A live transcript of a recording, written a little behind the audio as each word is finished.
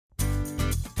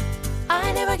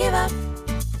never give up.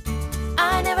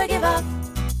 I never give up.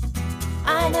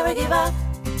 I never give up.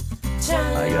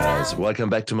 Hi guys, welcome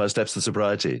back to my Steps to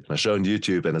Sobriety, my show on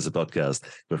YouTube and as a podcast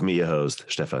with me, your host,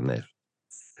 Stefan Neff.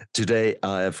 Today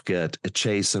I've got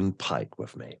Jason Pike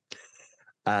with me.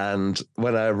 And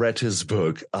when I read his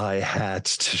book, I had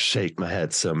to shake my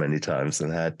head so many times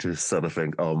and had to sort of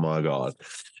think, oh my God.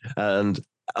 And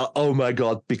oh my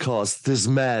God, because this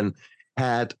man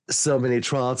had so many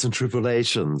trials and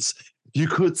tribulations. You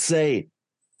could say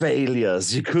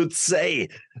failures, you could say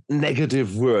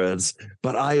negative words,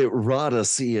 but I rather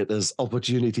see it as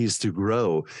opportunities to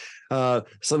grow.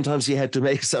 Sometimes he had to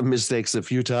make some mistakes a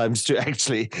few times to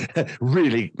actually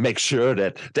really make sure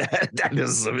that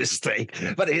is a mistake,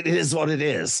 but it is what it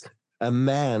is. A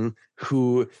man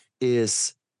who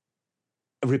is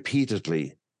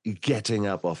repeatedly getting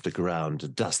up off the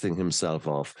ground, dusting himself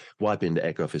off, wiping the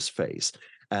egg off his face.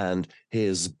 And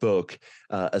his book,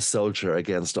 A Soldier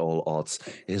Against All Odds,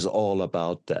 is all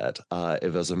about that.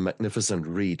 It was a magnificent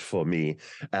read for me,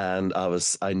 and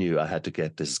I knew I had to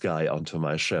get this guy onto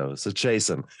my show. So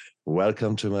Jason,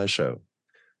 welcome to my show.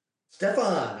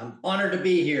 Stefan, I'm honored to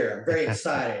be here. I'm very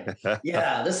excited.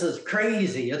 Yeah, this is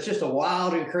crazy. It's just a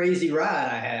wild and crazy ride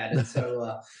I had. And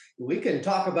so we can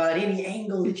talk about any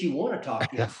angle that you want to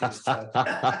talk into. So.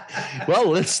 Well,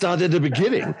 let's start at the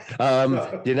beginning.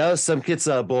 Some kids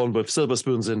are born with silver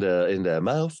spoons in their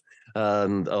mouth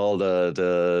and all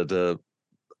the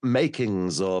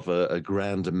makings of a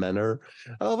grand manner.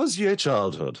 How was your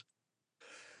childhood?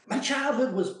 My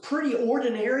childhood was pretty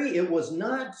ordinary. I was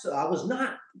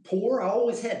not poor. I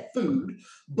always had food,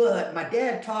 but my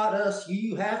dad taught us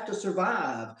you have to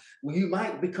survive. You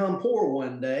might become poor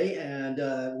one day, and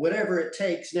whatever it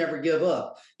takes, never give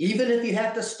up. Even if you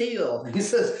have to steal, he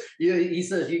says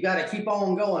you got to keep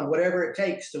on going, whatever it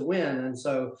takes to win. And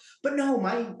so, but no,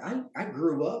 I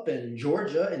grew up in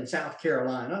Georgia and South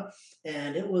Carolina,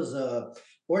 and it was a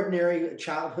ordinary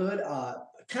childhood,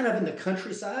 kind of in the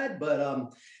countryside, but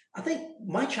I think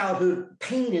my childhood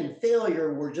pain and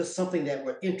failure were just something that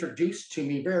were introduced to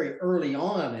me very early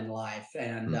on in life.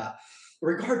 And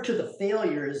regard to the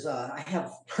failures, I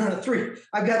have three.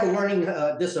 I've got a learning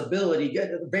disability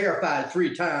verified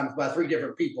 3 times by 3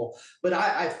 different people. But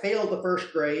I failed the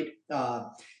first grade.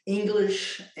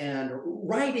 English and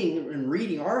writing and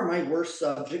reading are my worst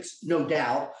subjects, no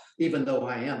doubt. Even though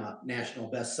I am a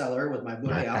national bestseller with my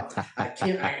book out,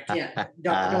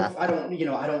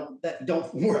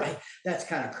 don't worry. That's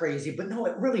kind of crazy, but no,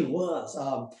 it really was.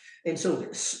 And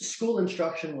so school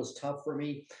instruction was tough for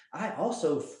me. I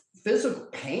also physical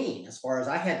pain, as far as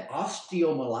I had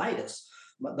osteomyelitis.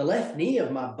 The left knee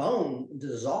of my bone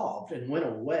dissolved and went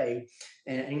away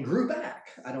and grew back.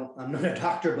 I'm not a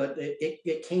doctor, but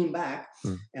it came back.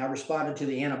 And I responded to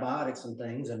the antibiotics and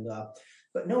things. And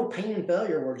but no, pain and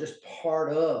failure were just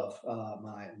part of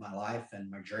my life and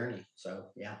my journey. So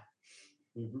yeah.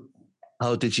 Mm-hmm.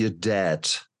 How did your dad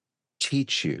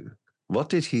teach you? What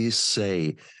did he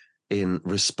say in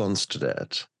response to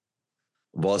that?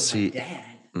 Was he? Dad,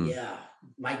 yeah,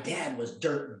 my dad was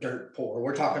dirt poor.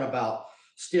 We're talking about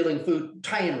stealing food,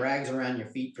 tying rags around your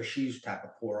feet for shoes type of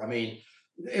poor. I mean,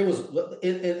 it was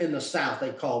in the South,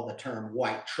 they call the term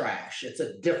white trash. It's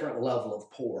a different level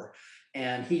of poor.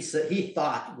 And he said he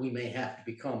thought we may have to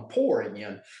become poor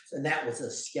again. And that was a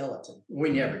skeleton. We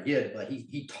never did, but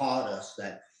he taught us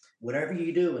that whatever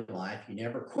you do in life, you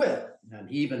never quit. And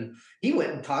he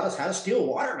went and taught us how to steal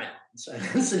watermelons.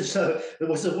 So it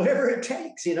was whatever it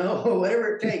takes,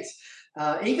 whatever it takes.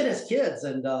 Even as kids.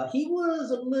 And he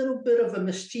was a little bit of a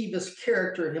mischievous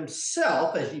character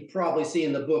himself, as you probably see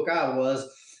in the book I was.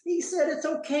 He said it's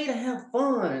okay to have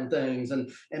fun and things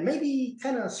and maybe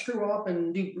kind of screw up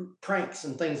and do pranks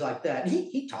and things like that.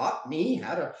 He taught me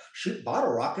how to shoot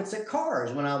bottle rockets at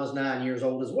cars when I was 9 years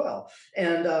old as well.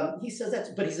 And he says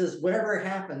he says, whatever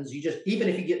happens, you just, even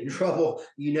if you get in trouble,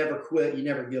 you never quit, you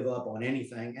never give up on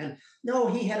anything. And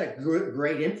no, he had a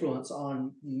great influence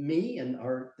on me and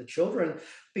the children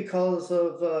because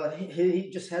of,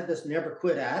 he just had this never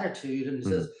quit attitude. And he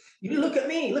says, you look at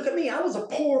me. I was a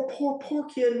poor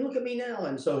kid. And look at me now.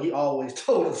 And so he always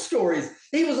told stories.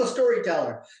 He was a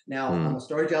storyteller. Now I'm a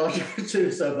storyteller too.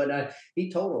 So, but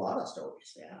he told a lot of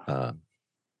stories. Yeah.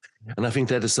 And I think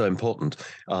that is so important.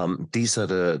 These are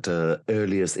the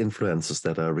earliest influences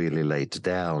that are really laid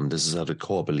down. This are the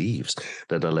core beliefs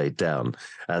that are laid down.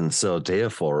 And so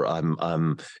therefore,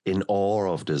 I'm in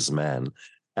awe of this man.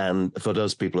 And for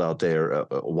those people out there,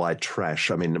 white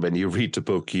trash, I mean, when you read the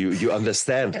book, you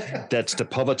understand that the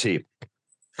poverty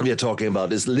we are talking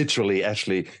about is literally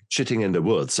actually shitting in the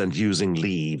woods and using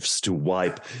leaves to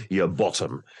wipe your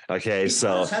bottom. Okay,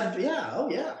 so yeah, oh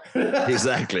yeah,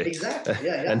 exactly, exactly,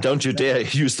 yeah, and yeah. don't you dare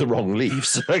use the wrong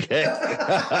leaves. Okay,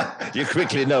 you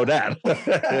quickly know that.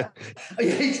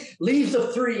 Leaves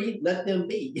of 3, let them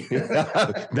be.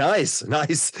 Nice.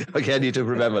 Okay, I need to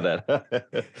remember that.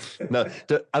 No,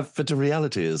 but the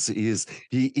reality is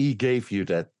he gave you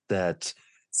that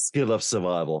skill of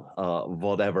survival.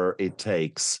 Whatever it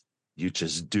takes, you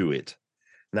just do it.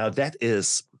 Now that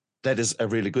is a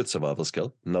really good survival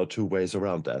skill. No two ways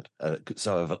around that.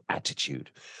 Survival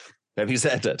attitude. Having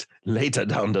said that, later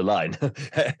down the line,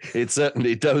 it's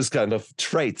certainly those kind of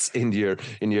traits in your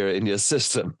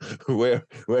system were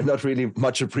not really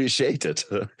much appreciated.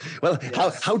 Well,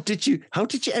 Yes. how did you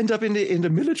end up in the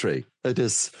military? It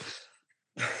is.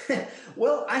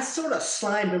 Well, I sort of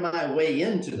slimed my way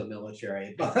into the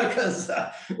military because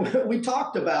we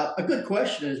talked about a good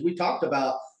question is we talked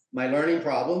about my learning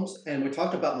problems and we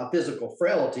talked about my physical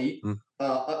frailty. Mm.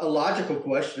 A logical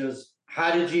question is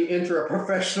how did you enter a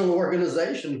professional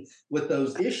organization with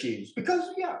those issues? Because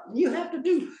yeah, you have to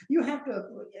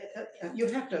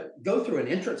go through an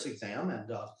entrance exam and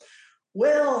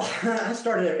well, I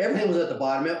started everything was at the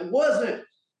bottom.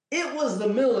 It was the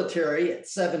military at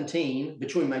 17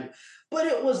 but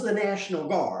it was the National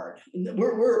Guard.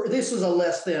 This is a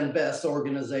less than best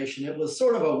organization. It was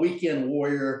sort of a weekend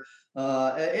warrior.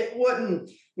 It wasn't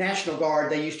National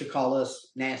Guard. They used to call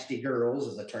us nasty girls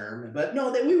as a term, but no,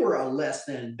 that we were a less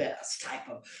than best type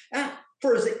of.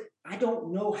 I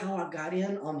don't know how I got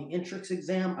in on the entrance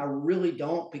exam. I really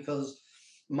don't because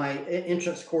my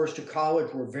entrance scores to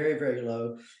college were very, very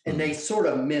low, and they sort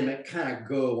of kind of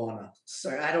go on a.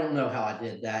 So I don't know how I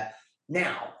did that.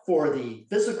 Now, for the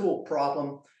physical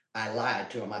problem, I lied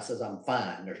to him. I says I'm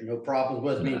fine. There's no problems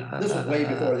with me. This was way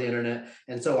before the internet,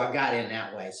 and so I got in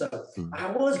that way. So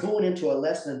I was going into a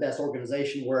less than best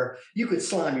organization where you could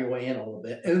slime your way in a little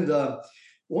bit, and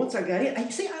once I got in,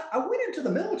 I went into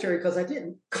the military because I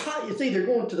didn't. It's either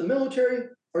going to the military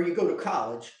or you go to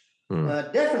college.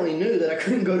 Definitely knew that I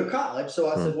couldn't go to college.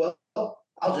 So I said, well,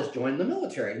 I'll just join the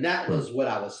military. And that was what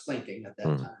I was thinking at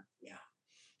that time. Yeah.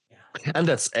 Yeah. And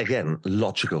that's again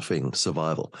logical thing,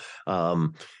 survival.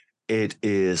 It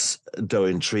is though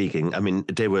intriguing. I mean,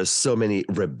 there were so many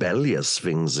rebellious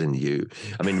things in you.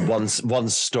 I mean, one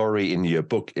story in your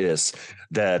book is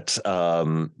that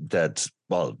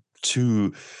well,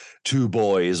 two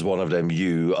boys, one of them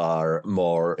you are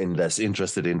more and less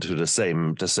interested into the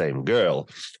same girl.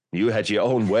 You had your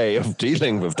own way of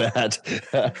dealing with that.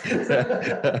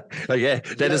 Okay,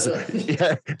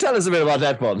 tell us a bit about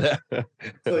that one.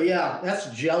 So yeah, that's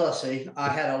jealousy. I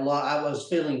had a lot. I was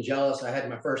feeling jealous. I had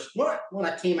my first when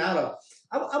I came out of.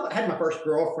 I had my first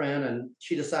girlfriend, and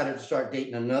she decided to start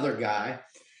dating another guy.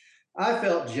 I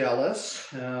felt jealous,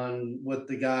 and with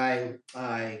the guy,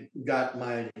 I got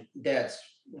my dad's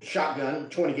shotgun,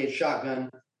 20 gauge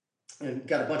shotgun, and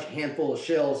got a handful of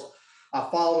shells. I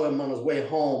followed him on his way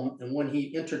home, and when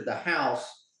he entered the house,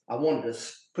 I wanted to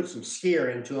put some scare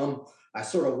into him. I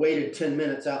sort of waited 10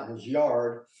 minutes out in his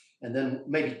yard, and then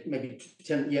maybe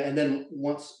 10, yeah. And then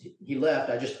once he left,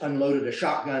 I just unloaded a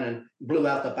shotgun and blew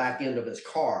out the back end of his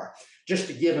car just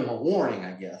to give him a warning,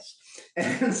 I guess.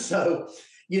 And so,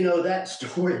 that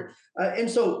story. And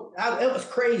so it was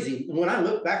crazy. When I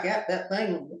look back at that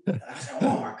thing, I said,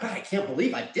 oh my God, I can't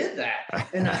believe I did that.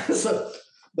 And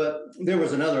but there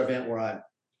was another event where I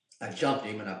jumped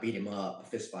him and I beat him up, a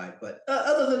fist fight. But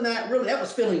other than that, really, that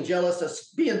was feeling jealous of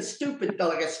being stupid,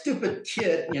 like a stupid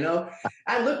kid,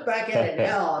 I look back at it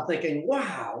now, I'm thinking,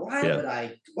 wow,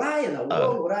 why in the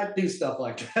world would I do stuff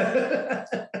like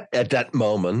that? At that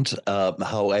moment,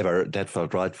 however, that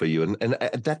felt right for you. And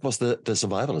that was the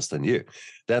survivalist in you.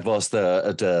 That was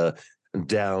the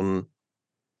down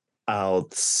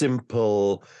out,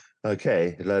 simple,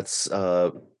 okay,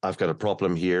 I've got a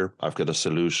problem here. I've got a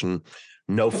solution.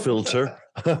 No filter.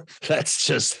 Let's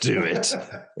just do it.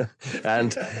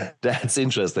 And that's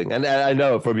interesting. And I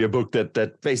know from your book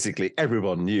that basically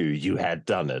everyone knew you had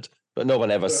done it, but no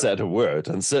one ever said a word,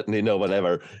 and certainly no one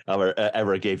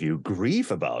ever gave you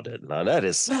grief about it. Now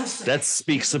that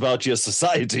speaks about your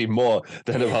society more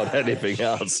than about anything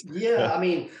else. Yeah, I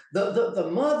mean, the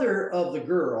mother of the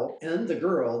girl and the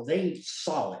girl, they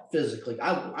saw it physically.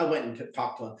 I went and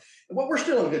talked to them. Well, we're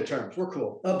still on good terms. We're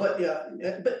cool. But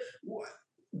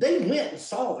they went and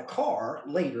saw the car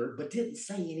later, but didn't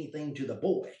say anything to the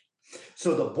boy.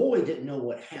 So the boy didn't know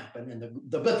what happened, and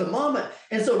but the mama.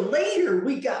 And so later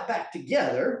we got back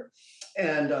together,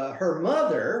 and her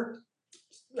mother.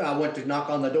 I went to knock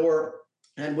on the door,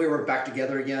 and we were back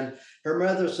together again. Her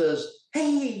mother says,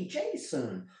 "Hey,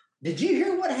 Jason, did you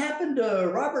hear what happened to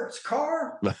Robert's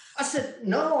car?" I said,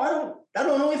 "No, I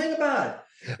don't know anything about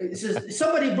it." He says,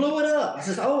 "Somebody blew it up." I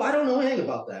says, "Oh, I don't know anything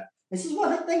about that." He says, "Well,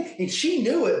 that thing," and she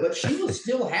knew it, but she was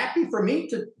still happy for me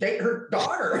to date her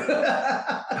daughter.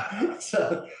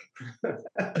 So,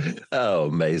 Oh,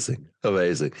 amazing.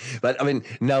 Amazing. But I mean,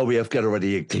 now we have got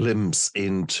already a glimpse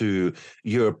into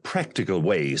your practical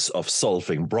ways of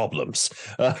solving problems.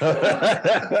 Maybe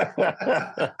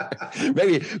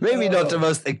not the oh.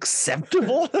 most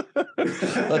acceptable,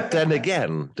 but then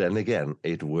again,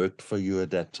 it worked for you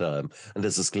at that time. And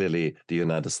this is clearly the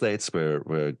United States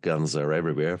where guns are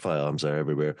everywhere, firearms are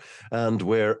everywhere, and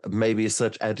where maybe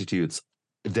such attitudes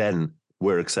then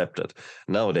were accepted.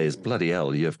 Nowadays, bloody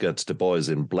hell, you've got the boys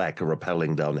in black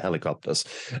rappelling down helicopters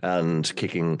and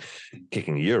kicking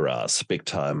your ass big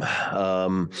time.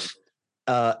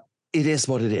 Uh, it is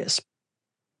what it is.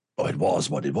 Oh, it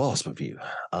was what it was with you.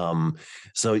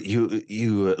 So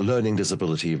you learning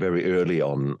disability very early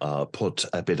on put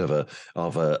a bit of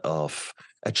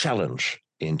a challenge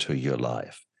into your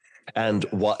life. And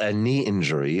what a knee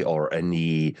injury or a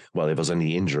knee, well, it was a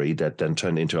knee injury that then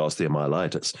turned into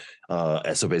osteomyelitis.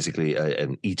 So basically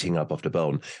an eating up of the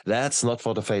bone. That's not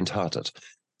for the faint-hearted.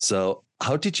 So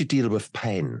how did you deal with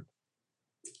pain?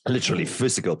 Literally Pain.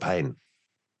 physical pain.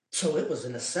 So it was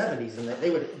in the 70s, and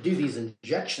they would do these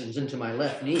injections into my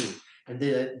left knee, and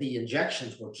the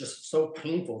injections were just so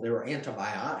painful. They were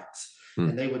antibiotics, Hmm.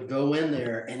 and they would go in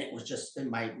there, and it was just, and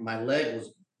my leg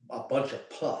was a bunch of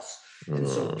pus, and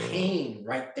so pain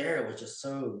right there was just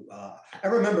so. I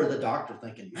remember the doctor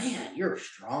thinking, "Man, you're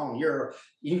strong.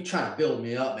 You trying to build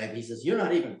me up." Maybe he says, "You're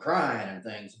not even crying and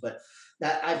things," but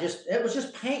that it was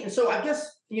just pain, and so I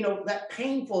guess that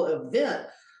painful event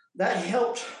that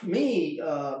helped me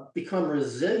become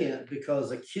resilient,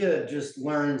 because a kid just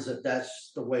learns that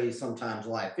that's the way sometimes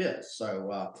life is.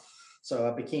 So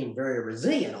I became very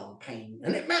resilient on pain.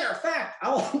 And as a matter of fact,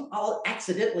 I'll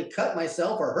accidentally cut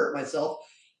myself or hurt myself,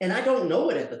 and I don't know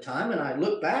it at the time. And I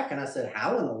look back and I said,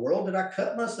 "How in the world did I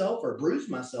cut myself or bruise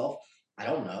myself?" I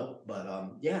don't know, but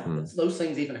yeah, Hmm. those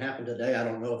things even happen today. I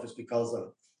don't know if it's because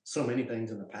of so many things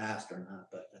in the past or not,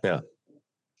 but Yeah,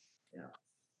 yeah.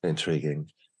 intriguing.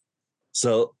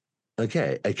 So,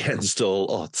 okay, against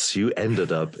all odds, you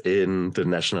ended up in the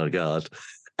National Guard.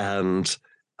 And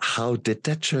how did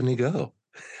that journey go?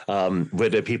 Were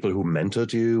there people who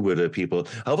mentored you? Were there people?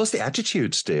 How was the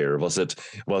attitude there? Was it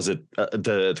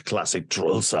the classic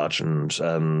drill sergeant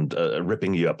and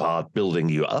ripping you apart, building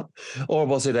you up, or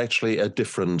was it actually a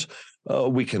different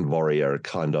weekend warrior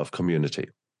kind of community?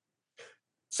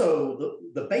 So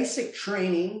the basic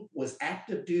training was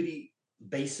active duty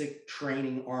basic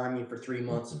training Army for 3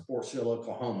 months Mhm. at Fort Sill,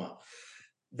 Oklahoma.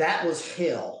 That was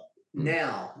hell. Mm.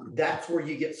 Now that's where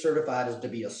you get certified as to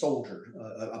be a soldier,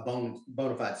 a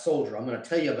bona fide soldier. I'm going to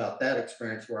tell you about that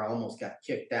experience where I almost got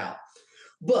kicked out.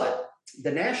 But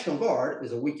the National Guard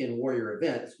is a weekend warrior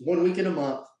event. It's 1 week in a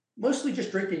month, mostly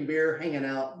just drinking beer, hanging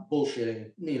out,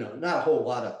 bullshitting. Not a whole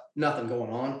lot of nothing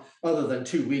going on other than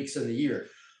 2 weeks in the year.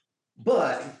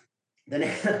 But then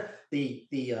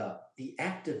the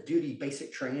active duty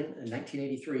basic training in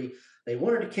 1983, they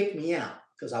wanted to kick me out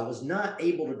because I was not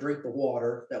able to drink the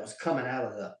water that was coming out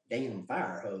of the damn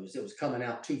fire hose. It was coming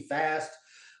out too fast.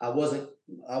 I wasn't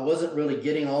I wasn't really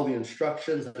getting all the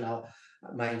instructions, and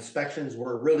my inspections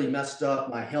were really messed up.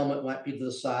 My helmet might be to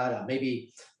the side.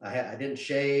 Maybe I didn't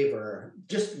shave, or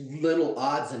just little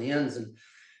odds and ends. And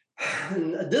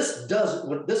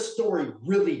this story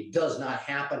really does not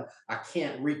happen. I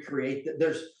can't recreate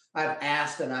that. I've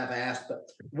asked,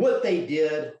 but what they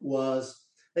did was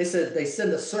they said they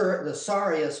send the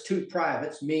sorriest two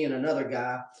privates, me and another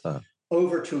guy, Uh,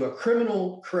 over to a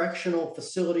criminal correctional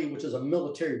facility, which is a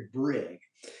military brig.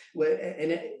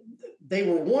 They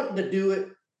were wanting to do it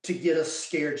to get us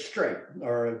scared straight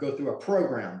or go through a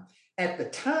program. At the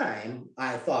time,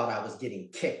 I thought I was getting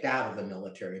kicked out of the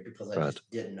military because I right.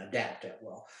 just didn't adapt that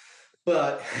well.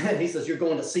 But he says, "You're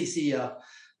going to CCF.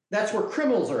 That's where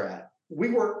criminals are at." We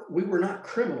were not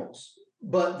criminals,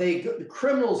 but the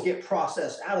criminals get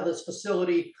processed out of this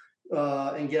facility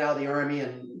and get out of the Army,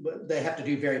 and they have to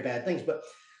do very bad things. But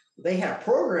they had a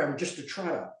program just to try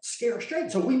to scare us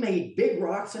straight. So we made big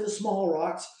rocks into small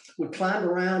rocks. We climbed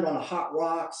around on the hot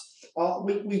rocks.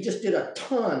 We just did a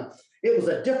ton. It was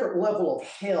a different level of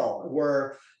hell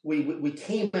where we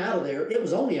came out of there. It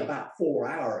was only about 4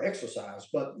 hour exercise,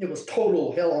 but it was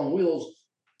total hell on wheels.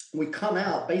 We come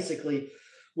out basically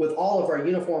with all of our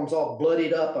uniforms all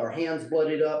bloodied up, our hands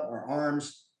bloodied up, our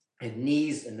arms and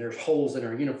knees, and there's holes in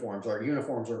our uniforms. Our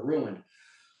uniforms are ruined.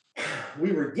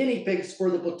 we were guinea pigs for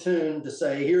the platoon to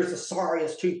say, here's the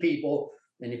sorriest two people.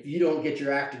 And if you don't get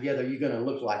your act together, you're going to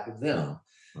look like them.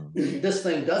 This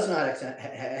thing does not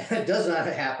does not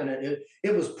happen.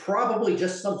 It was probably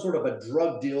just some sort of a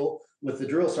drug deal with the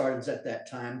drill sergeants at that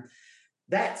time.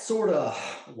 That sort of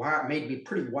made me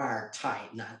pretty wired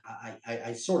tight, and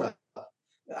I sort of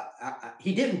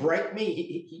he didn't break me.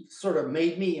 He sort of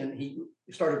made me, and he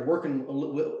started working.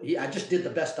 I just did the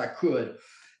best I could,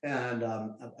 and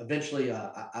eventually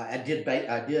I did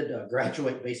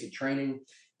graduate basic training.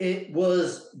 It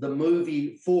was the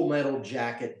movie Full Metal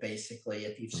Jacket, basically.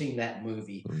 If you've seen that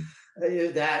movie,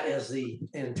 that is the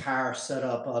entire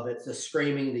setup of it: the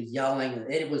screaming, the yelling.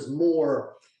 It was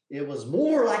more. It was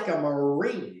more like a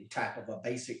Marine type of a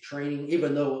basic training,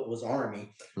 even though it was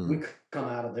Army. We come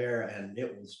out of there and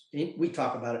we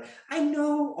talk about it. I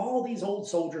know all these old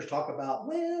soldiers talk about,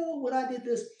 well, when I did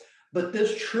this, but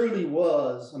this truly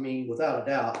was, I mean, without a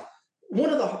doubt, one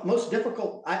of the most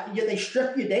difficult. They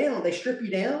strip you down. They strip you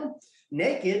down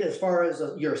naked as far as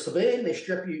you're a civilian. They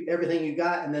strip you everything you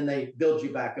got, and then they build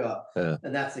you back up. Yeah.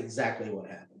 And that's exactly what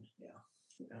happened.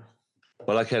 Yeah.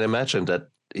 Well, I can imagine that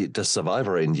the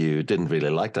survivor in you didn't really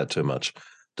like that too much.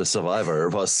 The survivor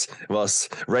was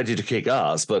ready to kick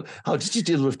ass, but how did you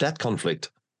deal with that conflict?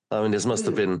 I mean, this must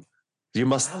have been, you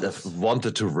must have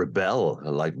wanted to rebel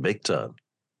like Victor.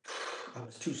 I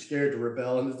was too scared to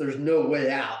rebel, and there's no way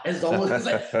out. It's almost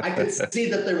like I could see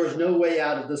that there was no way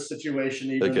out of this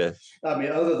situation. Even, okay. I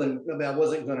mean, I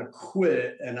wasn't going to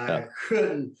quit, and I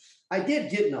couldn't. I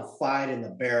did get in a fight in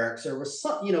the barracks. There was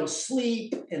some,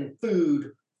 sleep and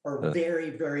food are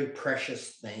very, very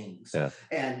precious things. Yeah.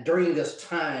 And during this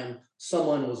time,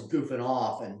 someone was goofing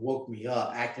off and woke me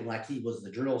up, acting like he was the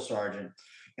drill sergeant.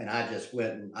 And I just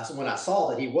went and when I saw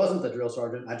that he wasn't the drill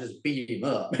sergeant, I just beat him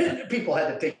up. People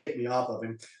had to take me off of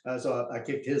him. So I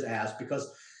kicked his ass because,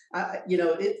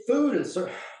 food and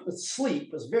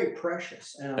sleep was very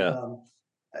precious. And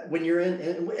when you're in,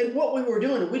 and what we were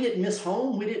doing, we didn't miss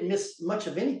home. We didn't miss much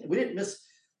of anything.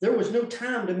 There was no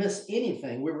time to miss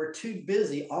anything. We were too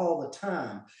busy all the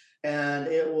time. And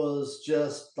it was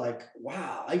just like,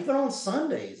 wow. Even on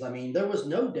Sundays, I mean, there was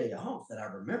no day off that I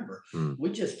remember.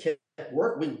 We just kept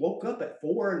work. We woke up at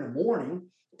 4 a.m.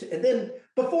 And then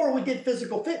before we did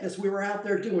physical fitness, we were out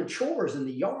there doing chores in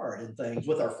the yard and things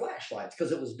with our flashlights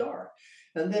because it was dark.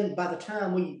 And then by the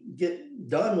time we get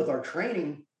done with our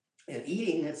training and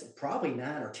eating, it's probably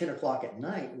 9 or 10 o'clock at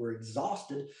night. We're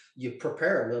exhausted. You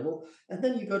prepare a little, and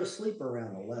then you go to sleep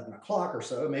around 11 o'clock or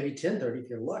so, maybe 10:30 if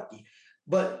you're lucky.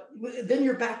 But then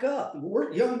you're back up.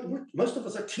 We're young. Most of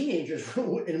us are teenagers,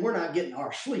 and we're not getting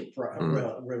our sleep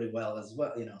really well as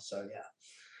well. So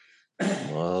yeah.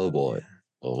 Oh boy.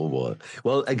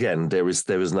 Well, again, there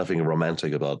is nothing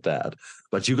romantic about that.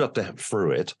 But you got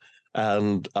through it,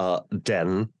 and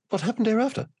then what happened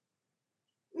thereafter?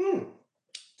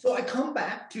 So I come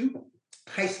back to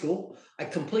high school. I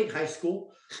complete high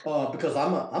school because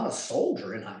I'm a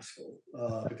soldier in high school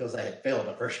because I had failed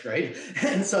the first grade.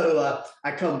 And so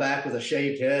I come back with a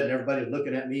shaved head, and everybody's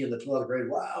looking at me in the 12th grade.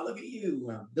 Wow, look at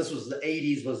you. This was the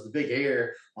 80s, was the big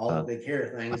hair, all the big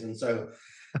hair things. And so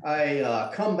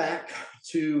I come back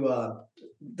to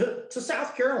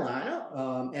South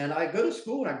Carolina, and I go to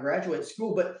school and I graduate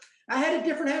school, but I had a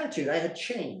different attitude. I had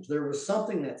changed. There was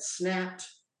something that snapped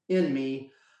in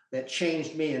me that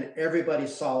changed me, and everybody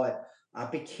saw it. I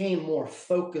became more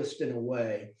focused in a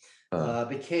way.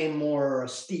 Became more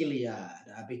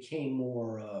steely-eyed. I became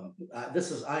more.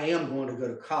 I am going to go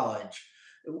to college.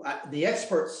 The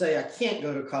experts say I can't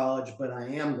go to college, but I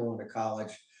am going to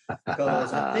college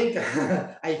because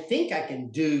I think I can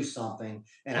do something,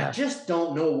 and I just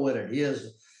don't know what it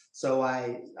is. So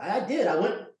I did. I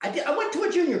went to a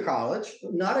junior college,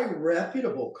 not a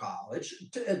reputable college,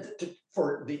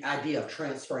 for the idea of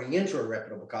transferring into a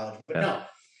reputable college. But no,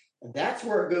 that's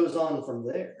where it goes on from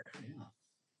there. Yeah.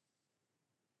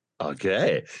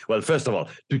 Okay. Well, first of all,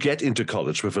 to get into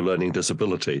college with a learning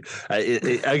disability,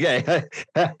 okay,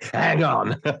 hang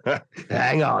on,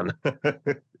 hang on.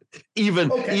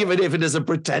 Even if it is a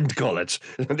pretend college,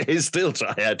 they still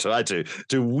try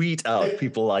to weed out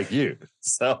people like you.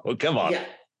 So come on. Yeah.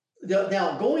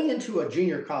 Now, going into a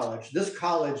junior college, this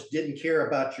college didn't care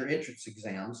about your entrance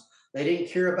exams. They didn't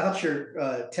care about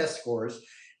your test scores,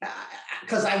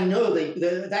 because I know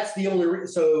that's the only.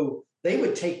 So they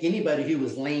would take anybody who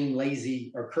was lame,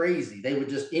 lazy, or crazy. They would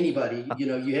just anybody.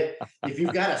 If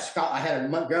you've got I had a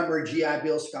Montgomery GI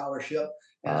Bill scholarship,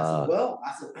 and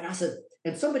I said,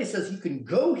 and somebody says you can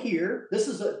go here. This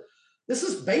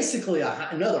is basically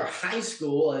another high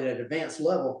school at an advanced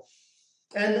level.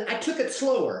 And I took it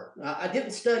slower. I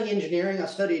didn't study engineering. I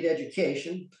studied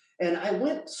education. And I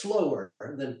went slower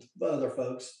than other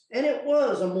folks, and it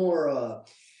was a more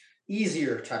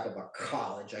easier type of a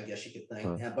college, I guess you could think.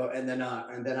 Mm. And then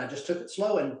I just took it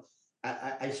slow, and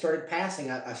I started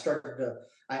passing. I started to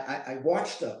I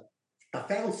watched I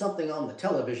found something on the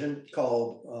television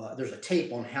called there's a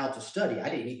tape on how to study. I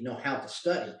didn't even know how to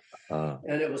study, Uh,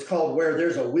 and it was called "Where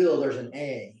There's a Will, There's an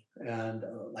A." And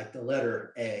like the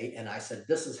letter A, and I said,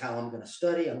 "This is how I'm going to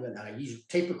study." I use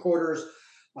tape recorders.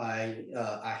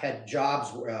 I had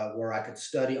jobs where I could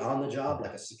study on the job,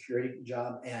 like a security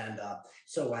job, and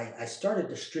so I started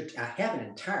to strict. I have an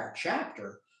entire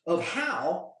chapter of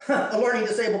how a learning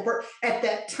disabled person. At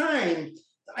that time,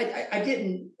 I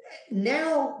didn't.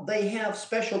 Now they have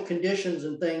special conditions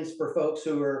and things for folks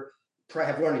who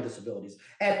have learning disabilities.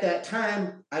 At that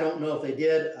time, I don't know if they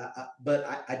did, but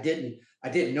I didn't. I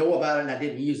didn't know about it, and I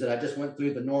didn't use it. I just went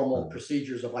through the normal mm.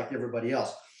 procedures of like everybody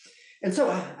else. And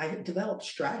so I developed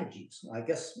strategies, I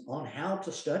guess, on how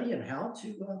to study and how to,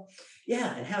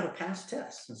 and how to pass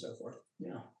tests and so forth.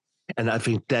 Yeah. And I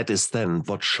think that is then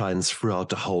what shines throughout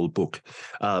the whole book.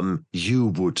 You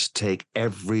would take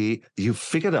you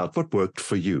figured out what worked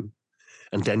for you,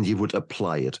 and then you would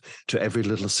apply it to every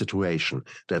little situation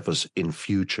that was in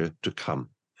future to come.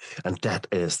 And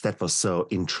that was so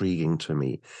intriguing to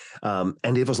me.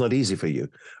 And it was not easy for you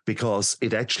because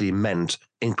it actually meant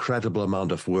incredible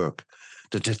amount of work.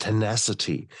 The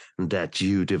tenacity that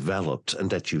you developed and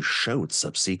that you showed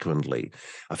subsequently,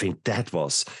 I think that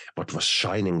was what was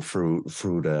shining through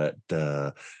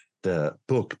the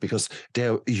book, because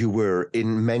there you were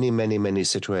in many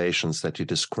situations that you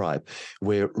describe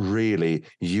where really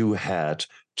you had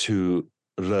to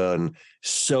learn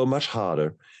so much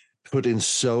harder, put in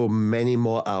so many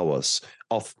more hours,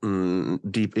 often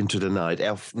deep into the night,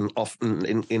 often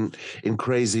in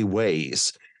crazy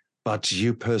ways, but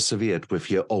you persevered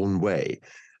with your own way.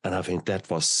 And I think that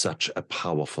was such a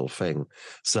powerful thing.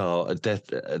 So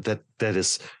that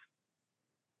is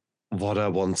what I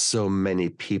want so many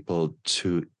people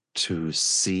to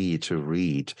see, to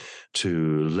read,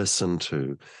 to listen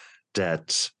to,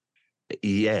 that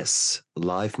yes,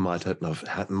 life might have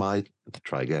not might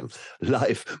try again.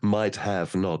 Life might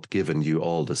have not given you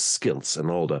all the skills and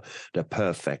all the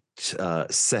perfect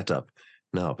setup.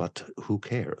 No, but who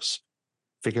cares?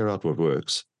 Figure out what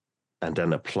works and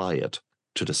then apply it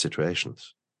to the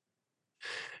situations.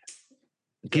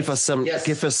 Give us Yes. some Yes.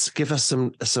 give us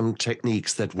some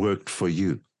techniques that worked for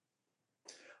you.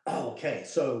 Oh, okay.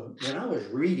 So when I was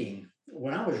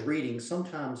reading,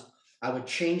 sometimes I would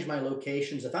change my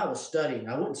locations. If I was studying,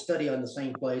 I wouldn't study on the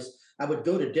same place. I would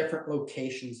go to different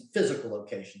locations, physical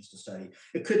locations to study.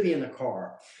 It could be in the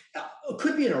car. It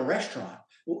could be in a restaurant.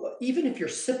 Even if you're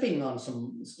sipping on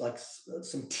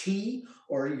some tea,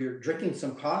 or you're drinking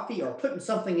some coffee, or putting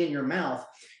something in your mouth,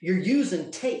 you're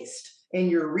using taste, and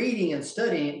you're reading and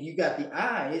studying. You got the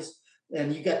eyes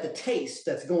and you got the taste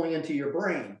that's going into your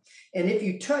brain. And if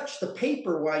you touch the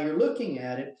paper while you're looking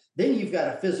at it, then you've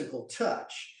got a physical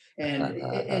touch.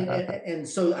 And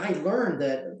so I learned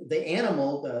that the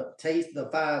animal, the taste, the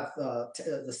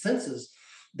the senses,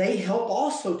 they help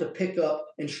also to pick up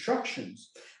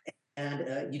instructions.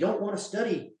 And you don't want to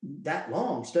study that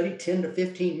long. Study 10 to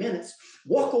 15 minutes,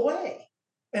 walk away,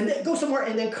 and then go somewhere,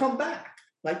 and then come back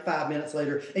like 5 minutes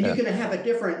later, and you're Yeah, going to have a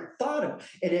different thought of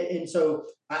and so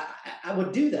I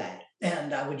would do that,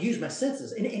 and I would use my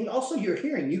senses, and also your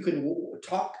hearing. You can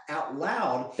talk out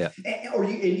loud, yeah.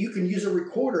 and you can use a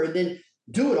recorder, and then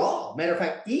do it all. Matter of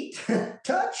fact, eat,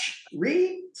 touch,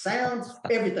 read, sounds,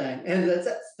 everything, and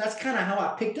that's kind of how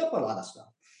I picked up a lot of stuff.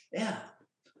 Yeah.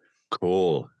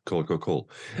 Cool.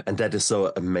 And that is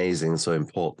so amazing, so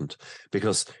important,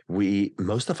 because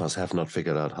most of us have not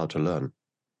figured out how to learn.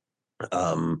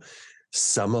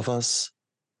 Some of us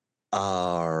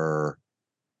are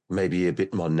maybe a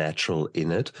bit more natural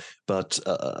in it, but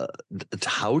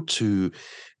how to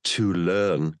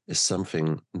learn is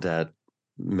something that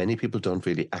many people don't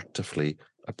really actively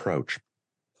approach.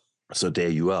 So there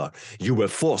you are. You were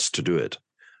forced to do it,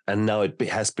 and now it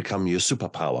has become your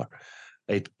superpower.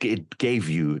 It gave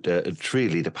you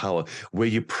truly the power. Were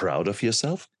you proud of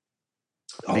yourself?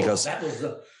 Oh, Because that was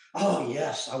the. Oh,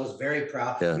 yes, I was very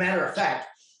proud. yeah, Matter of fact,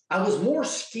 I was more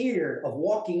scared of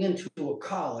walking into a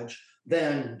college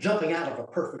than jumping out of a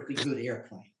perfectly good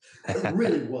airplane. It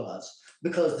really was,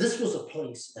 because this was a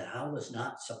place that I was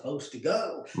not supposed to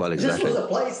go. well, This was exactly. a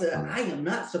place that Mm, I am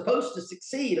not supposed to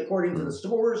succeed according to the mm,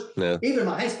 stores, yeah. even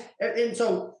my high school. And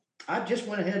so I just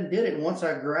went ahead and did it. And once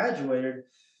I graduated,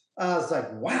 I was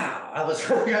like, wow, I was,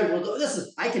 well, this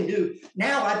is, I can do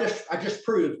now. I just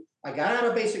proved I got out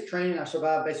of basic training. I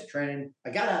survived basic training. I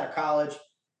got out of college.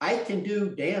 I can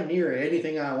do damn near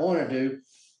anything I want to do.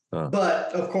 Oh.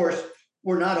 But of course,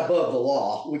 we're not above the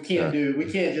law. We can't Yeah. we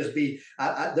can't just be,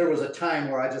 there was a time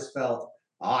where I just felt,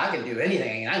 oh, I can do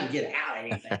anything and I can get out of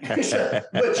anything. Sure.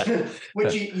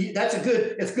 Which that's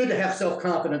it's good to have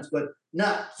self-confidence, but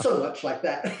not so much like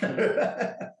that.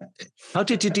 How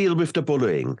did you deal with the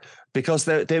bullying? Because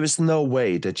there is no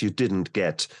way that you didn't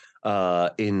get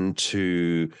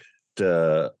into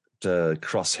the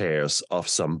crosshairs of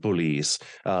some bullies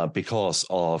because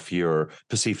of your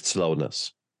perceived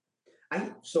slowness.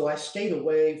 So I stayed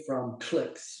away from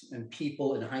cliques and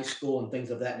people in high school and things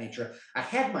of that nature. I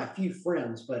had my few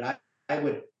friends, but I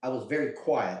was very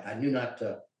quiet. I knew not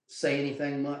to say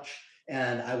anything much,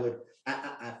 and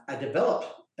I developed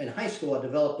in high school. I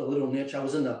developed a little niche. I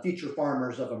was in the Future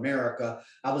Farmers of America.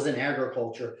 I was in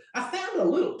agriculture. I found a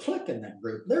little clique in that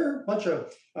group. There are a bunch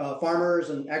of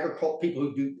farmers and people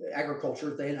who do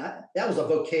agriculture thing. That was a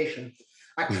vocation.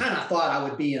 I kind of thought I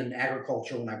would be in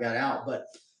agriculture when I got out, but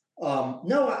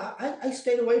no, I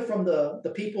stayed away from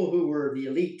the people who were the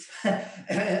elite,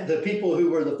 the people who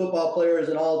were the football players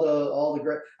and all the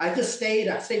great. I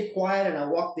stayed quiet and I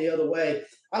walked the other way.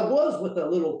 I was with a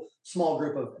little small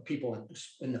group of people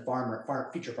in the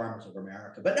Future Farmers of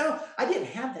America, but no, I didn't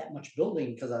have that much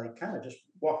building because I kind of just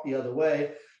walked the other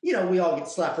way. You know, we all get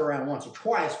slapped around once or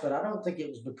twice, but I don't think it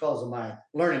was because of my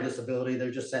learning disability. They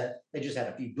just had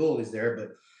a few bullies there, but.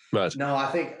 Right. No, I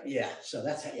think, yeah. So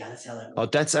that's how that works. Oh,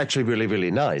 that's actually really,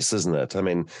 really nice, isn't it? I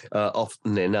mean,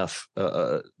 often enough,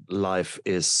 life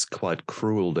is quite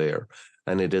cruel there.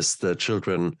 And it is the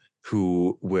children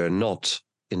who were not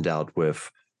endowed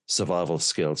with survival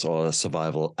skills or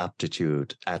survival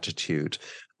attitude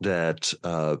that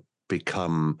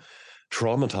become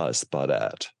traumatized by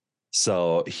that.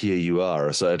 So here you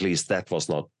are. So at least that was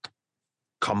not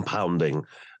compounding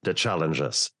the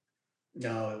challenges.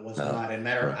 No, it was not. And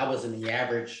I was in the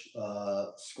average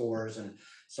scores, and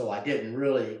so I didn't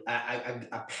really.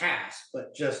 I passed,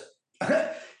 but just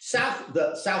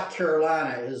South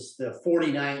Carolina is the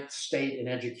 49th state in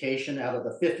education out of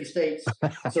the 50 states.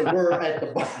 So we're at the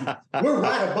bottom. We're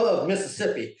right above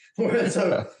Mississippi.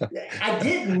 So I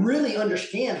didn't really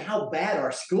understand how bad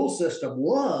our school system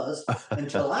was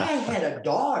until I had a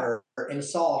daughter and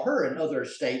saw her in other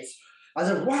states. I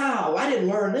said, wow, I didn't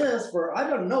learn this I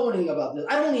don't know anything about this.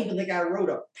 I don't even think I wrote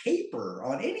a paper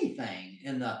on anything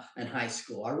in high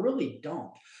school. I really don't.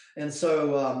 And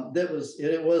so it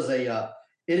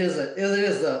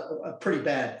is a pretty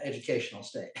bad educational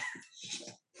state.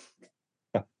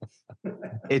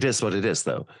 It is what it is,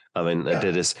 though. I mean, yeah.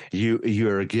 It is you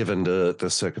are given the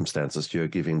circumstances, you're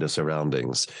given the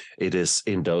surroundings. It is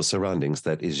in those surroundings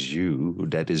that is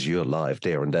your life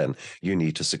there and then. You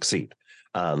need to succeed.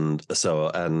 And so,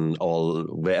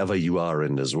 wherever you are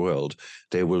in this world,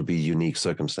 there will be unique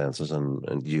circumstances,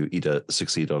 and you either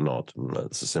succeed or not. And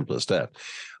it's as simple as that.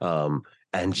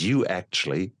 And you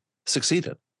actually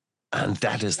succeeded, and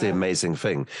that is the amazing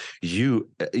thing. You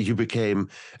became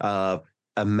a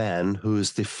man who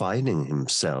is defining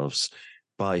himself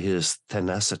by his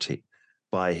tenacity,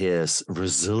 by his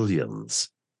resilience.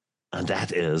 And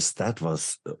that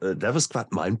was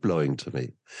quite mind-blowing to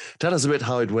me. Tell us a bit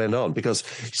how it went on, because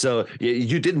so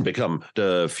you didn't become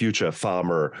the future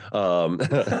farmer. Somehow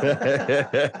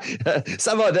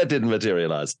that didn't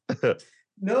materialize.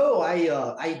 No,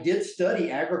 I did study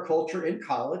agriculture in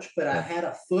college, but I had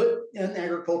a foot in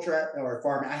agriculture or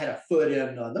farming. I had a foot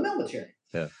in the military.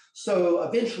 Yeah. So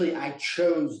eventually I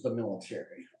chose the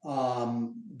military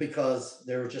because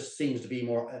there just seems to be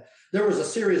more. There was a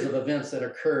series of events that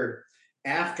occurred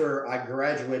after I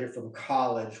graduated from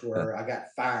college where I got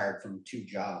fired from 2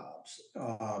 jobs.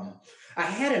 I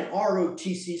had an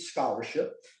ROTC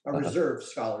scholarship, a reserve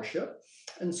scholarship.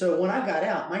 And so when I got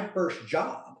out, my first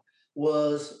job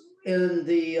was in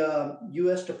the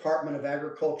U.S. Department of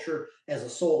Agriculture as a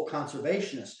soil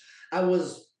conservationist. I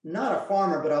was not a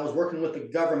farmer, but I was working with the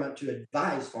government to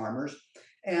advise farmers,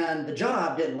 and the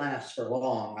job didn't last for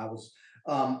long.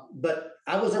 But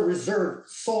I was a reserve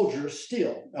soldier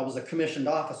still. I was a commissioned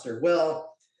officer.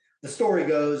 Well, the story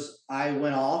goes, I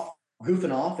went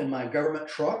goofing off in my government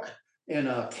truck in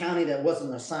a county that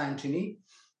wasn't assigned to me.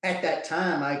 At that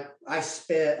time, I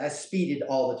speeded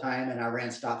all the time, and I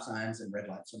ran stop signs and red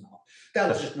lights and all. That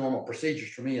was just normal procedures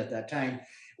for me at that time.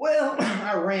 Well,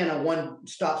 I ran a 1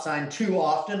 stop sign too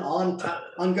often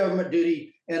on government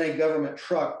duty in a government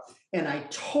truck, and I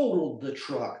totaled the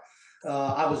truck.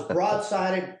 I was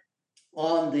broadsided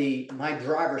on my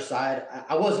driver's side.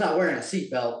 I was not wearing a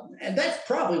seatbelt, and that's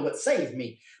probably what saved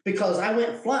me, because I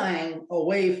went flying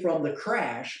away from the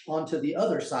crash onto the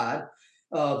other side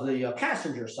of the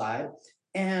passenger side,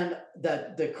 and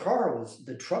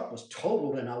the truck was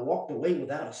totaled, and I walked away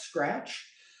without a scratch.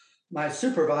 My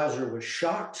supervisor was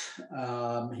shocked.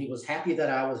 He was happy that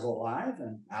I was alive,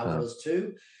 and I Uh, was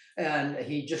too. And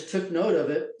he just took note of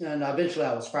it. And eventually,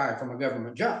 I was fired from a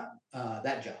government job,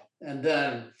 that job. And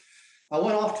then I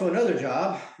went off to another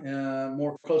job,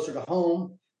 more closer to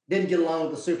home. Didn't get along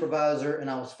with the supervisor, and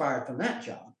I was fired from that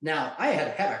job. Now, I had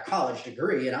a college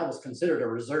degree, and I was considered a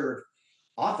reserve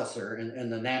officer in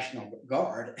the National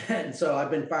Guard. And so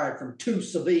I've been fired from 2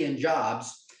 civilian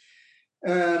jobs,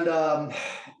 and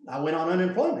I went on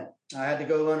unemployment. I had to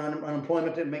go on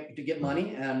unemployment to get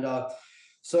money, and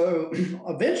so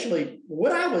eventually,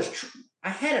 I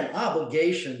had an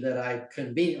obligation that I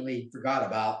conveniently forgot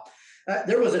about.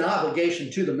 There was an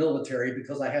obligation to the military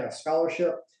because I had a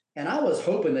scholarship, and I was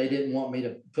hoping they didn't want me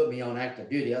to put me on active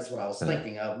duty. That's what I was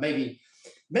thinking of. Maybe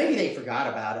they forgot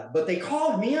about it, but they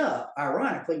called me up,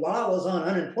 ironically, while I was on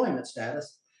unemployment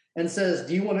status, and says,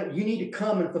 "You need to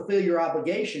come and fulfill your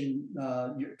obligation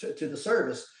to the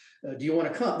service. Do you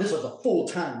want to come?" This was a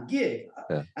full-time gig.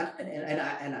 yeah. And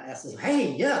I said,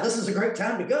 "Hey, yeah, this is a great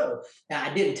time to go." And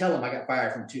I didn't tell him I got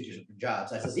fired from 2 different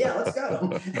jobs. I said, "Yeah, let's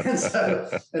go."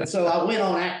 and so I went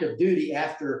on active duty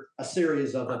after a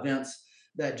series of events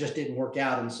that just didn't work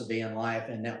out in civilian life.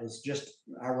 And that was just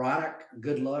ironic,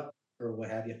 good luck, or what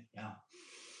have you. Yeah.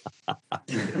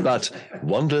 But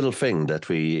one little thing that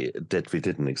we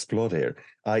didn't explore here,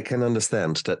 I can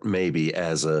understand that maybe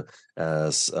as a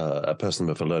person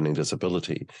with a learning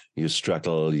disability, you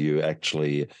struggle, you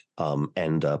actually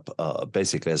end up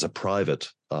basically as a private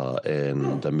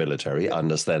in the military. I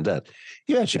understand that.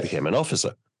 You actually became an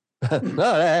officer.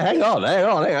 No, hang on.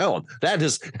 That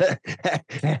is,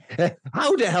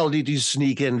 how the hell did you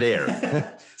sneak in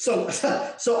there? So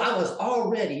I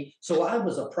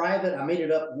was a private. I made it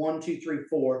up 1, 2, 3,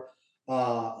 4.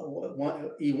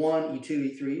 E1, E2,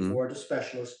 E3, E4 to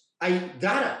specialist. I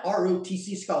got an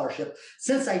ROTC scholarship.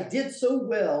 Since I did so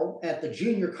well at the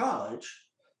junior college,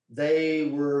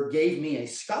 they gave me a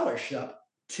scholarship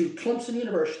to Clemson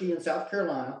University in South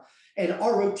Carolina, an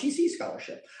ROTC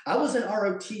scholarship. I was in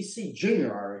ROTC, junior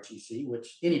ROTC,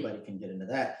 which anybody can get into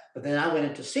that. But then I went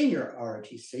into senior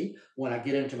ROTC when I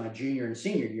get into my junior and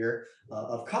senior year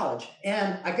of college.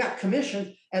 And I got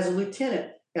commissioned as a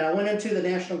lieutenant. And I went into the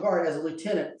National Guard as a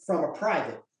lieutenant from a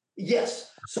private. Yes.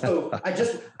 So the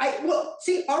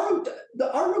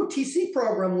ROTC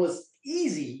program was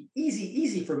easy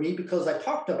for me because I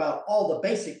talked about all the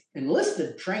basic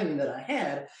enlisted training that I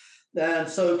had. And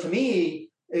so to me,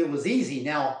 it was easy.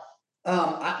 Now,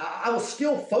 I was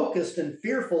still focused and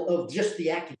fearful of just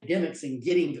the academics and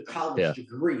getting the college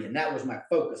degree. And that was my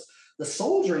focus. The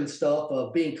soldiering stuff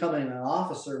of becoming an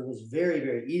officer was very,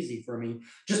 very easy for me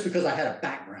just because I had a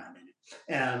background in it.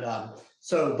 And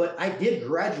but I did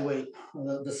graduate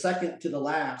the second to the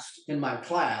last in my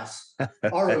class,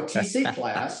 ROTC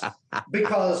class,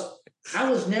 because I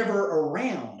was never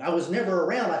around. I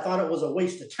thought it was a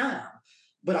waste of time.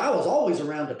 But I was always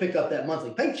around to pick up that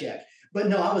monthly paycheck. But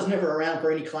no, I was never around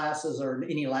for any classes or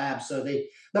any labs. So the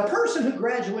person who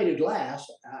graduated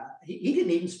last, he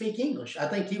didn't even speak English. I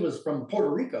think he was from Puerto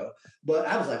Rico. But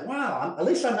I was like, wow, at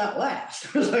least I'm not last.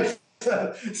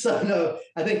 So no,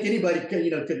 I think anybody could,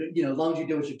 as long as you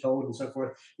do what you're told and so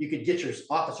forth, you could get your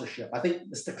officership. I think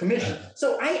it's the commission.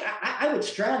 So I would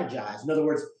strategize. In other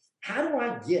words, how do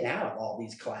I get out of all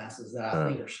these classes that I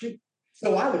think are stupid?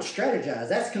 So I would strategize.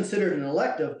 That's considered an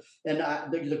elective, and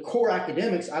the core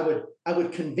academics, I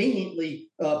would conveniently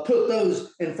put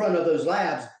those in front of those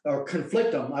labs or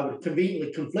conflict them. I would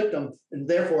conveniently conflict them, and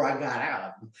therefore I got out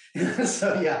of them.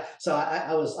 So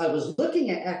I was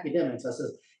looking at academics. I said,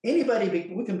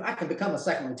 I can become a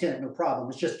second lieutenant, no problem.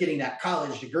 It's just getting that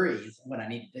college degree is what I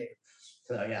need to do.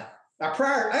 So yeah, it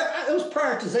was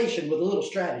prioritization with a little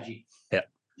strategy. Yeah.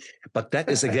 But that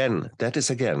is again,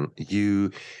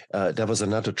 you. There was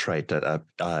another trait that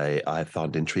I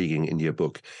found intriguing in your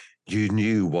book. You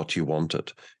knew what you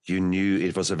wanted. You knew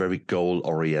it was a very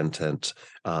goal-oriented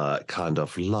kind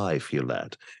of life you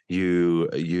led. You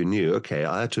knew, okay,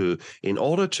 I had to, in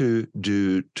order to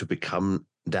become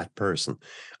that person,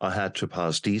 I had to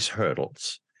pass these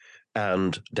hurdles,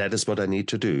 and that is what I need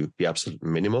to do, the absolute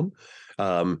minimum.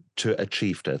 To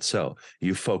achieve that. So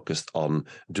you focused on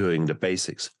doing the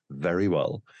basics very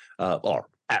well, or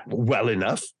well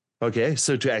enough, okay,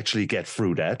 so to actually get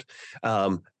through that,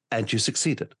 and you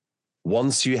succeeded.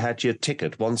 Once you had your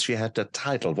ticket, once you had that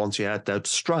title, once you had that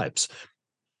stripes,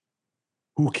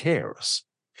 who cares?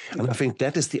 And I think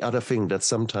that is the other thing that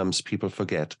sometimes people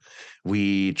forget.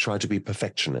 We try to be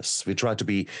perfectionists. We try to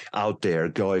be out there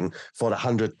going for the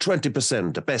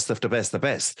 120%, the best of the best, the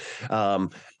best.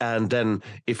 And then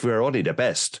if we're only the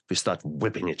best, we start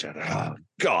whipping each other. Oh,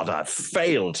 God, I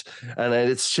failed. And then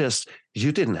it's just,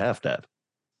 you didn't have that.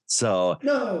 So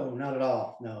No, not at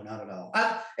all. No, not at all.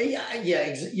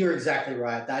 You're exactly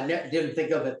right. I didn't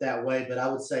think of it that way, but I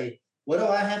would say, what do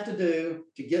I have to do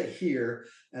to get here?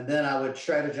 And then I would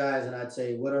strategize and I'd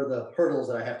say, what are the hurdles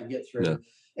that I have to get through?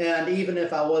 And even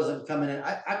if I wasn't coming in,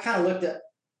 I kind of looked at,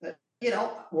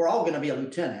 we're all going to be a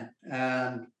lieutenant.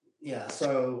 And yeah,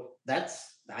 so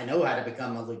I know how to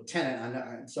become a lieutenant. I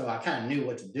know, so I kind of knew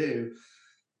what to do.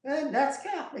 And that's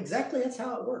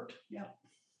how it worked. Yeah.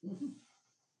 Mm-hmm.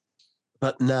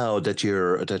 but now that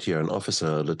you're an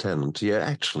officer, lieutenant, you're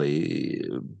actually,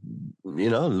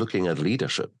 looking at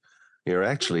leadership. You're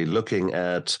actually looking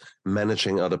at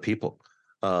managing other people.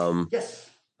 Yes.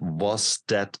 Was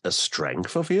that a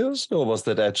strength of yours, or was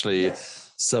that actually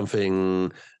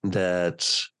something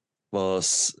that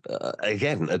was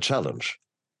again a challenge?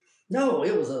 No,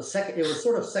 it was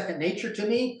sort of second nature to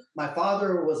me. My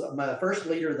father was my first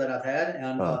leader that I've had,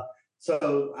 and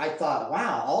so I thought,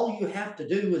 wow, all you have to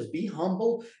do is be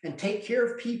humble and take care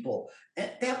of people. And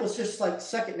that was just like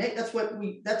second nature.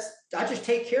 I just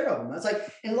take care of them. That's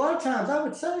like, and a lot of times I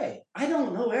would say, I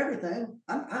don't know everything.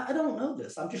 I don't know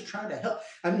this. I'm just trying to help.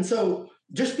 I mean, so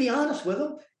just be honest with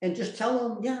them and just tell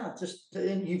them,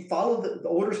 and you follow the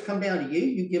orders come down to you.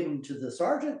 You give them to the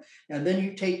sergeant, and then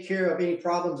you take care of any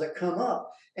problems that come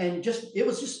up. And it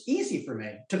was just easy for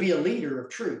me to be a leader of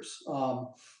troops.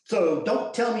 So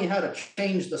don't tell me how to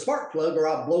change the spark plug or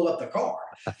I'll blow up the car.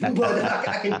 But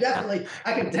I can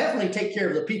definitely take care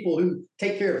of the people who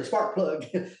take care of the spark plug.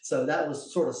 So that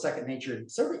was sort of second nature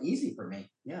and sort of easy for me.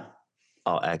 Yeah.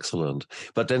 Oh, excellent.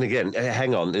 But then again,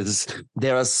 hang on.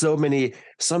 There are so many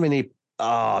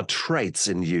traits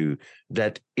in you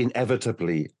that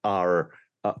inevitably are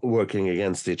working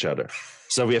against each other.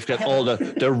 So we have got all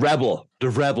the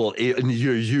rebel in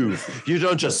your youth. You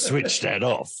don't just switch that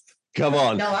off. Come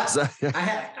on. No,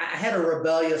 I had a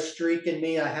rebellious streak in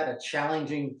me. I had a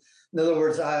challenging. In other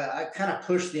words, I kind of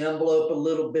pushed the envelope a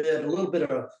little bit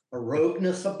of a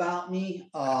rogueness about me.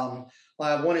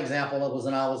 One example was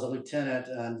when I was a lieutenant,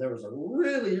 and there was a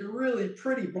really, really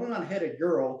pretty blonde-headed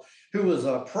girl who was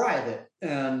a private,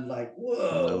 and like,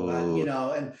 whoa,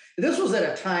 and this was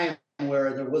at a time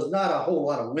where there was not a whole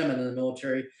lot of women in the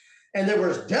military. And there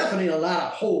was definitely a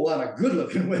whole lot of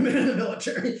good-looking women in the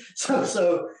military.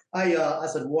 So I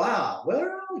said, "Wow, well,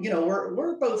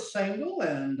 we're both single,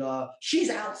 and she's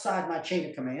outside my chain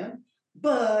of command."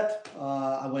 But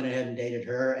I went ahead and dated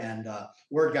her, and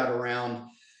word got around,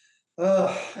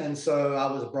 and so I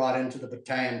was brought into the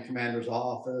battalion commander's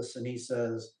office, and he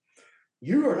says,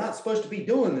 "You are not supposed to be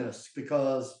doing this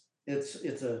because it's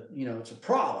a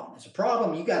problem. It's a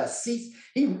problem. You got to cease."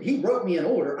 He wrote me an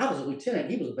order. I was a lieutenant.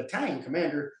 He was a battalion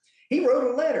commander. He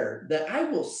wrote a letter that I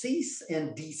will cease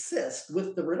and desist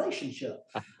with the relationship.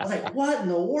 I was like, what in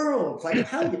the world? It's like,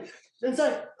 how you? It's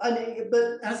like, but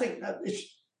I think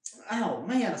oh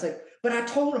man. I was like, but I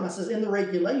told him, I says, in the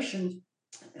regulations,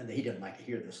 and he didn't like to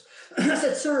hear this. I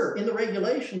said, sir, in the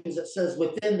regulations, it says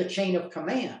within the chain of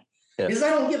command. Because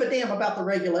I don't give a damn about the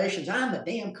regulations. I'm the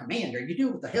damn commander. You do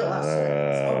what the hell I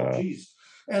say. Oh, geez.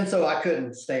 And so I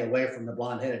couldn't stay away from the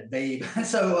blonde-headed babe.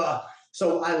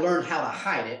 So I learned how to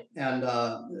hide it, and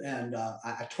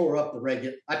I tore up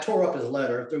his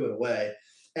letter, threw it away,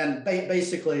 and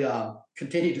basically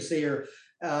continued to see her.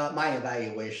 My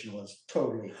evaluation was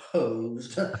totally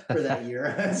hosed for that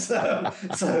year.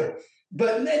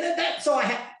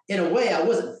 In a way, I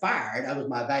wasn't fired.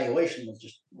 My evaluation was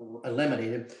just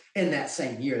eliminated. In that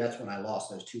same year, that's when I lost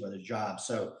those two other jobs.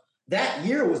 So that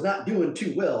year was not doing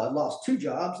too well. I lost two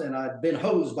jobs, and I'd been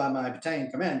hosed by my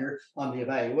battalion commander on the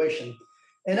evaluation.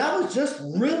 And I was just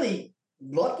really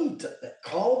lucky that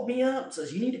called me up,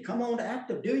 says, you need to come on to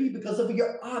active duty because of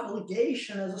your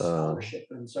obligation as a scholarship.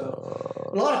 And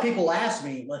so a lot of people ask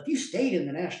me, well, if you stayed in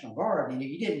the National Guard and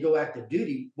you didn't go active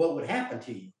duty, what would happen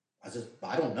to you? I said,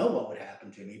 I don't know what would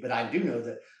happen to me, but I do know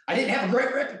that I didn't have a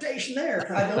great reputation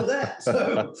there. I know that.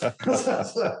 So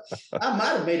I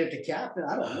might have made it to captain.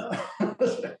 I don't know.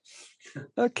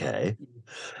 Okay.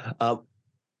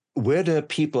 Were there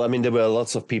people, there were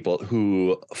lots of people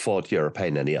who thought you're a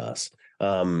pain in the ass.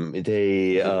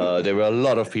 There were a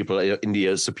lot of people in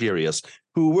the superiors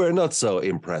who were not so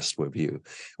impressed with you.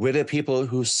 Were there people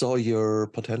who saw your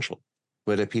potential?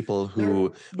 Were there people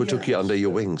who took you under your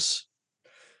wings?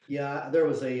 Yeah, there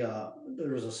was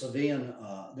a civilian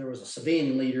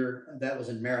leader that was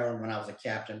in Maryland when I was a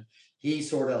captain. He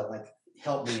sort of like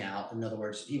helped me out. In other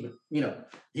words, he would,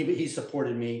 he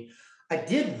supported me. I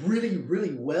did really,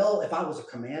 really well if I was a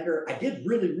commander. I did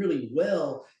really, really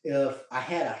well if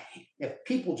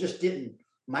people just didn't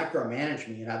micromanage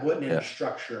me and I wasn't in a Yeah.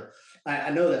 structure. I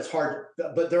know that's hard,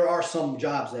 but there are some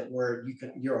jobs that where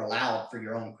you're allowed for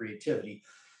your own creativity.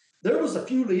 There was a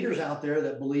few leaders out there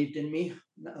that believed in me.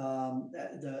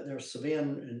 There's civilian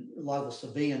and a lot of the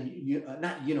civilian,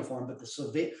 not uniform, but the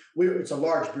civilian. It's a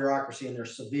large bureaucracy, and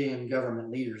there's civilian government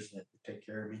leaders that take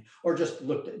care of me, or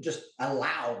just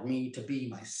allowed me to be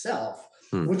myself,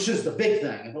 Hmm. which is the big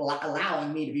thing.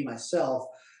 Allowing me to be myself.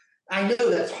 I know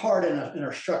that's hard in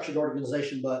a structured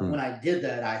organization, but Hmm. when I did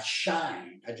that, I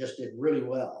shined. I just did really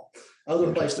well.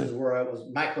 Other places where I was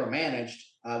micromanaged,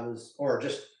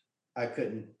 I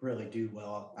couldn't really do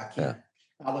well. I can't.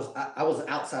 I was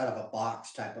outside of a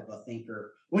box type of a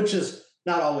thinker, which is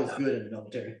not always good in the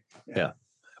military. Yeah.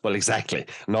 Well, exactly.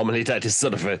 Normally, that is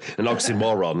sort of an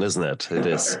oxymoron, isn't it? It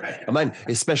is. Right. I mean,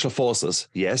 it's special forces.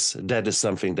 Yes, that is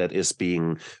something that is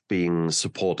being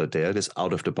supported there. It is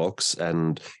out of the box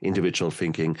and individual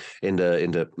thinking in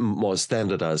the more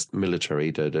standardized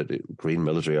military, the green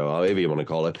military, or however you want to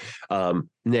call it.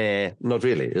 Nah, not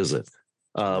really, is it?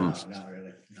 No, not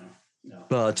really. No.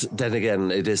 But then again,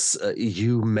 it is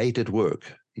you made it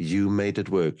work. You made it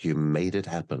work. You made it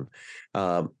happen.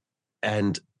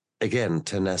 And again,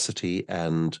 tenacity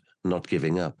and not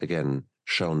giving up, again,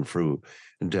 shown through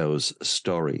those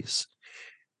stories.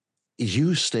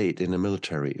 You stayed in the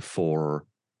military for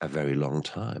a very long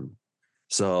time.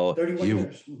 So 31 you,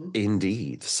 years.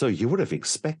 indeed, so you would have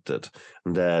expected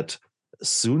that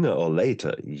sooner or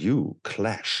later you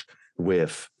clash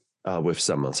with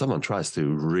someone. Someone tries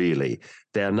to really.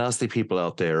 There are nasty people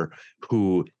out there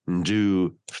who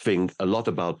do think a lot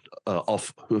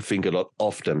who think a lot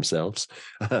of themselves,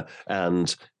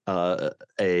 and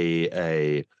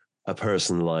a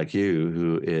person like you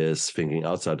who is thinking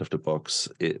outside of the box,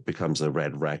 it becomes a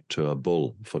red rag to a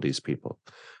bull for these people.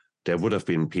 There would have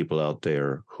been people out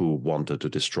there who wanted to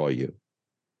destroy you.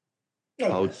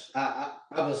 Oh, yes. I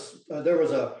was. There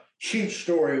was a huge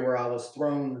story where I was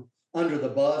thrown under the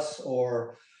bus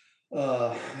or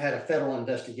had a federal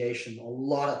investigation. A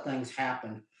lot of things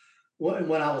happened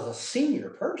when I was a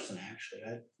senior person. Actually,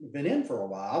 I'd been in for a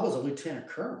while. I was a lieutenant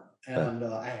colonel, and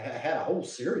I had a whole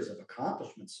series of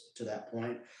accomplishments to that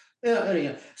point.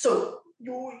 So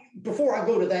before I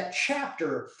go to that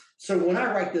chapter, so when I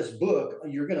write this book,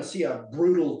 you're going to see a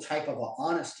brutal type of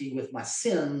honesty with my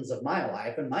sins of my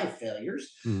life and my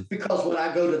failures, because when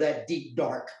I go to that deep,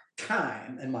 dark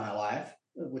time in my life,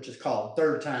 which is called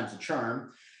third time's a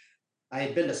charm, I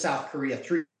had been to South Korea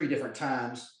three different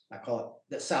times. I call it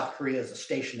that South Korea is a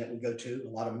station that we go to. A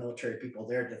lot of military people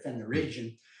there to defend the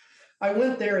region. I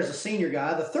went there as a senior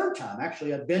guy the third time.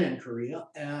 Actually, I'd been in Korea.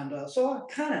 And so I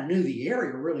kind of knew the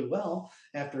area really well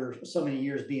after so many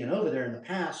years being over there in the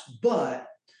past. But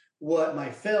what my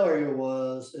failure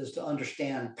is to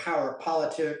understand power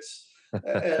politics.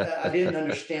 I didn't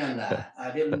understand that.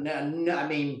 I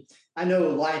mean, I know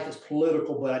life is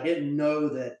political, but I didn't know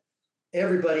that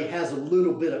everybody has a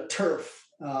little bit of turf,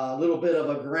 a little bit of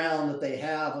a ground that they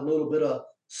have, a little bit of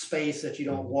space that you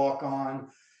don't walk on.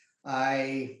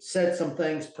 I said some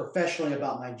things professionally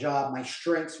about my job. My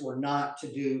strengths were not to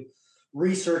do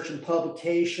research and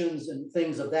publications and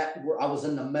things of that. I was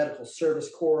in the medical service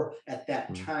corps at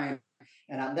that time,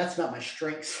 and that's not my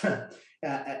strengths.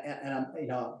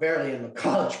 And I'm barely a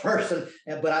college person,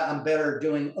 but I'm better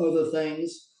doing other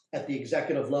things at the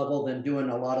executive level than doing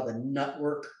a lot of the nut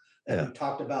work that we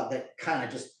talked about. That kind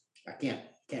of just I can't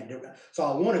do that. So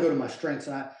I want to go to my strengths,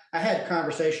 and I had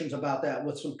conversations about that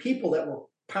with some people that were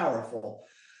powerful,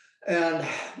 and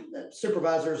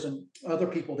supervisors and other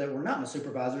people that were not my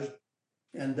supervisors,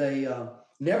 and they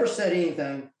never said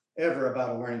anything ever about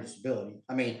a learning disability.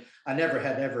 I mean, I never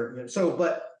had ever. So,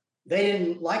 but they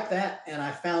didn't like that, and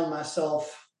I found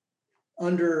myself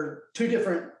under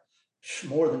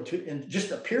more than two, in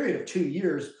just a period of 2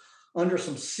 years, under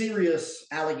some serious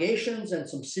allegations and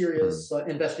some serious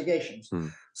investigations.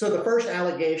 So the first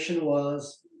allegation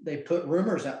was they put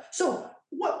rumors out. So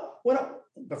what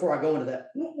before I go into that,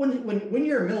 when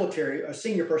you're a military, a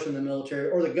senior person in the military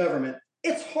or the government,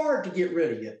 it's hard to get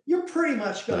rid of you. You're pretty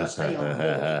much going to stay on the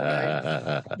board,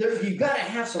 right? You've got to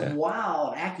have some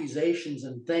wild accusations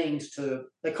and things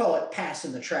they call it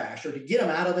passing the trash, or to get them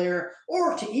out of there,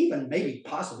 or to even maybe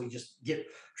possibly just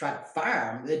try to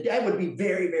fire them. That would be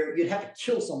very, very, you'd have to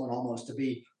kill someone almost to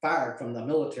be fired from the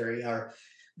military.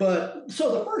 But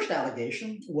so the first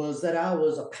allegation was that I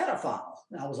was a pedophile.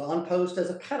 I was on post as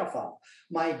a pedophile.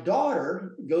 My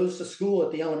daughter goes to school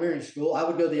at the elementary school. I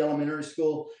would go to the elementary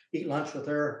school, eat lunch with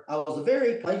her. I was a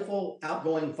very playful,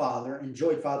 outgoing father,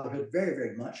 enjoyed fatherhood very,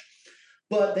 very much.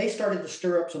 But they started to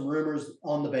stir up some rumors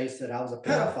on the base that I was a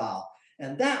pedophile,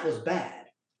 and that was bad.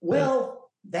 Well,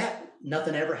 that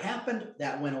nothing ever happened.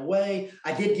 That went away.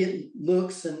 I did get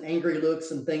looks and angry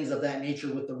looks and things of that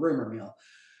nature with the rumor mill.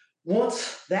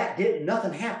 Once that did,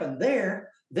 nothing happened there.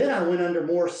 Then I went under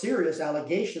more serious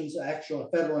allegations, actual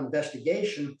federal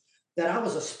investigation, that I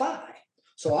was a spy.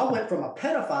 So I went from a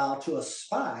pedophile to a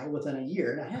spy within a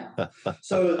year and a half.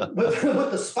 So with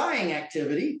the spying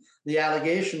activity, the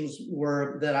allegations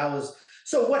were that I was.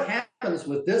 So what happens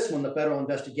with this one, the federal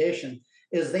investigation,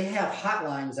 is they have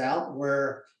hotlines out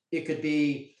where it could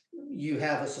be you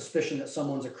have a suspicion that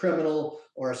someone's a criminal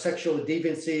or a sexual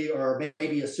deviancy or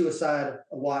maybe a suicide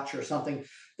watch or something.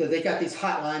 That they got these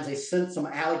hotlines. They sent some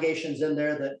allegations in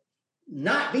there that,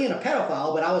 not being a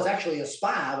pedophile, but I was actually a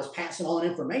spy. I was passing on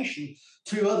information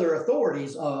to other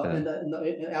authorities outside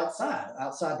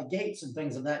the gates and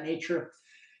things of that nature.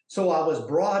 So I was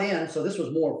brought in. So this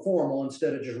was more formal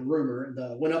instead of just rumor.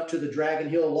 Went up to the Dragon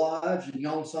Hill Lodge in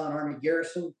Yongsan Army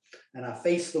Garrison, and I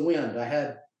faced the wind. I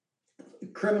had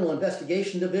Criminal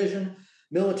Investigation Division,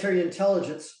 Military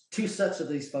Intelligence, two sets of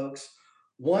these folks.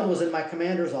 One was in my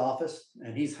commander's office,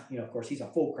 and he's, of course, he's a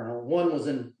full colonel. One was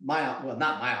in not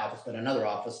my office, but another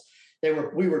office.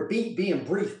 We were being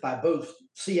briefed by both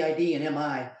CID and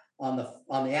MI on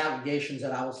the allegations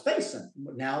that I was facing,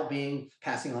 now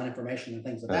passing on information and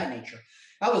things of that nature.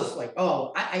 I was like,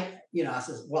 I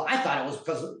says, well, I thought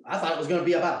it was going to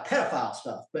be about pedophile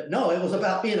stuff, but no, it was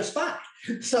about being a spy.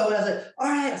 So I said, all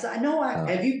right. I said,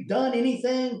 have you done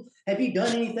anything? Have you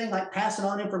done anything like passing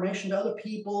on information to other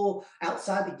people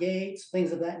outside the gates,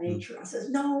 things of that nature? I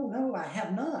says, no, I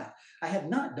have not. I have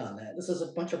not done that. This is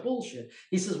a bunch of bullshit.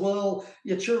 He says, well,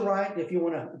 it's your right. If you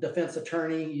want a defense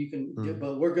attorney, you can do,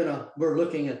 but we're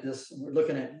looking at this. We're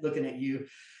looking at you.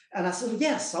 And I said,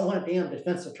 yes, I want to be a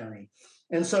defense attorney.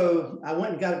 And so I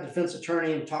went and got a defense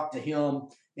attorney and talked to him.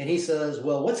 And he says,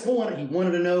 well, what's going on? He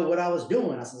wanted to know what I was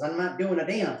doing. I says, I'm not doing a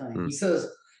damn thing. He says,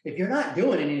 if you're not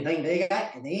doing anything, they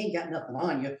ain't got nothing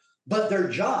on you. But their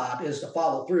job is to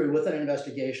follow through with an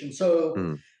investigation.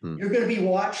 So you're going to be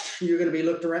watched. You're going to be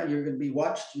looked around. You're going to be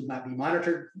watched. You might be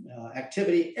monitored,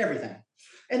 activity, everything.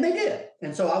 And they did.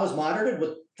 And so I was monitored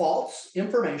with false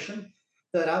information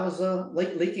that I was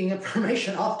leaking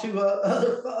information off to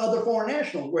other foreign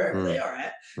nationals, wherever they are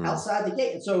at, outside the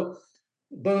gate. And so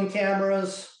boom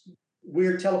cameras,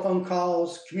 weird telephone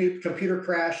calls, computer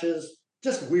crashes,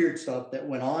 just weird stuff that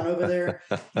went on over there.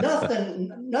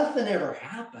 Nothing ever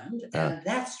happened. And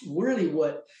that's really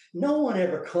what, no one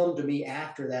ever come to me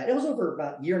after that. It was over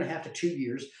about a year and a half to 2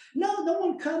 years. No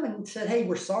one come and said, hey,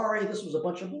 we're sorry. This was a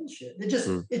bunch of bullshit. It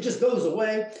just goes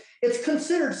away. It's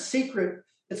considered secret.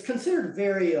 It's considered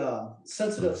very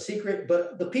sensitive secret,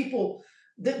 but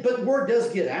but word does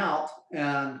get out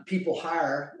and people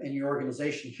hire and your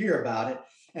organization hear about it.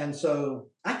 And so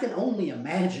I can only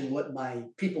imagine what my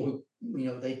people who,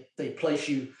 they place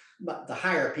you, the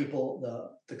hire people,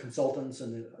 the consultants,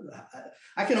 and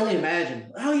I can only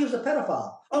imagine, oh, he was a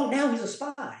pedophile. Oh, now he's a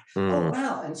spy. Oh,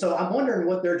 wow. And so I'm wondering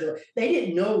what they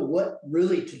didn't know what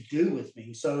really to do with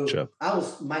me. So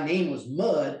my name was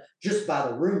mud just by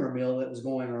the rumor mill that was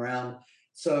going around.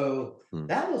 So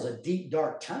that was a deep,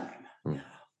 dark time.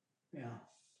 Yeah.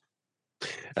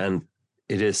 And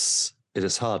it is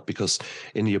hard because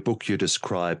in your book you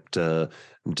described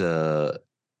the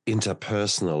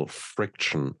interpersonal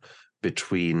friction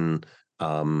between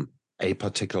a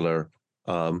particular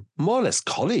more or less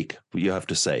colleague, you have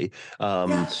to say,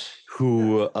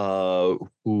 who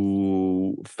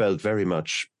felt very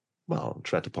much, well,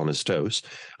 tread upon his toes,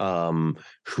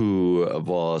 who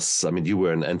was, you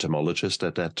were an entomologist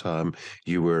at that time.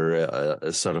 You were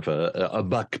sort of a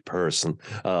bug person,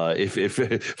 if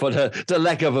for the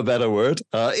lack of a better word,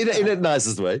 in the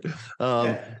nicest way.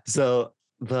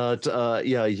 But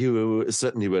you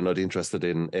certainly were not interested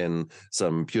in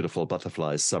some beautiful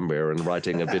butterflies somewhere and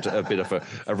writing a bit of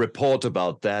a report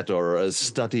about that or a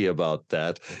study about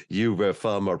that. You were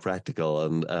far more practical,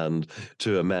 and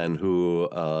to a man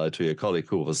to your colleague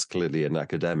who was clearly an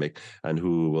academic and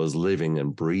who was living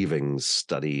and breathing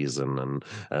studies and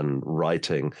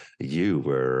writing, you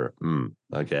were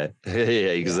okay. Yeah,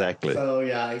 exactly. So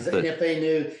and if they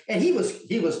knew, and he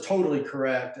was totally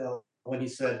correct. When he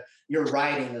said, your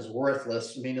writing is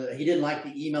worthless. He didn't like the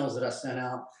emails that I sent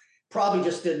out. Probably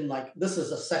just didn't like, this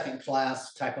is a second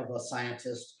class type of a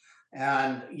scientist.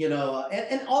 And,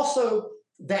 and also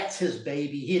that's his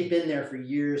baby. He had been there for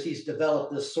years. He's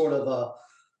developed this sort of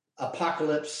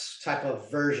apocalypse type of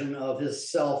version of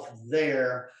himself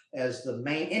there as the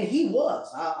main, and he was.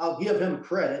 I'll give him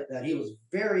credit that he was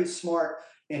very smart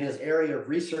in his area of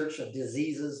research of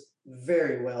diseases,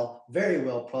 very well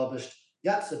published.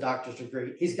 Got the doctor's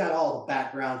degree. He's got all the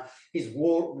background. He's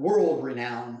world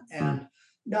renowned, and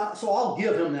now, so I'll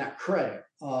give him that credit.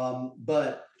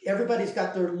 But everybody's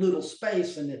got their little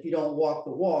space, and if you don't walk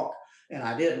the walk, and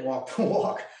I didn't walk the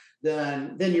walk,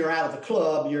 then you're out of the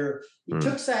club. He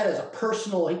took that as a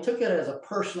personal. He took it as a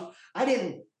personal. I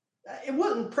didn't. It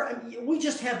wasn't. We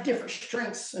just have different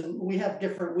strengths and we have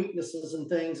different weaknesses and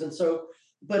things. And so,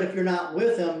 but if you're not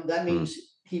with him, that means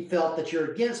he felt that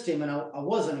you're against him. And I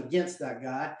wasn't against that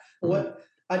guy. What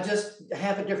I just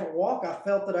have a different walk. I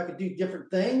felt that I could do different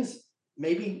things.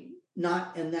 Maybe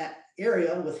not in that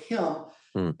area with him.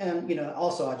 And, you know,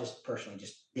 also I just personally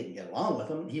just didn't get along with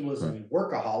him. He was a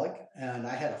workaholic and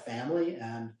I had a family,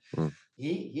 and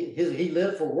he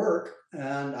lived for work,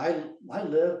 and I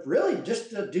lived really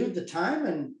just to do the time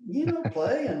and, you know,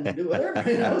 play and do whatever,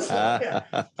 you know. So,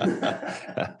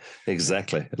 yeah.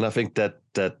 Exactly. And I think that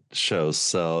shows.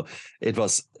 So it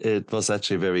was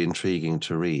actually very intriguing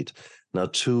to read. Now,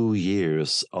 2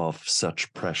 years of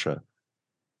such pressure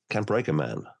can break a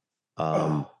man.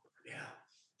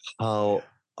 How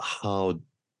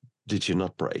did you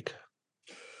not break?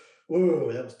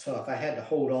 Ooh, that was tough. I had to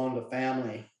hold on to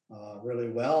family really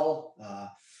well.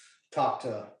 Talked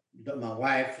to my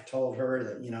wife, told her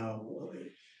that, you know,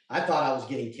 I thought I was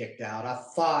getting kicked out. I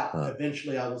thought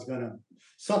eventually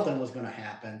something was going to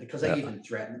happen, because they even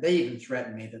threatened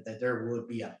me that there would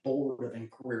be a board of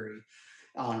inquiry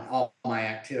on all my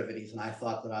activities. And I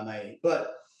thought that I may,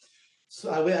 but so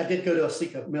I did go to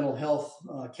seek a mental health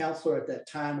counselor at that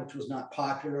time, which was not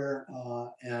popular.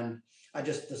 And I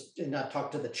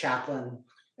talked to the chaplain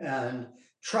and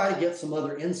try to get some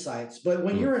other insights. But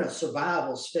when you're in a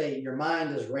survival state, your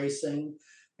mind is racing,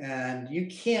 and you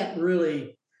don't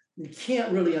really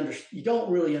understand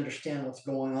what's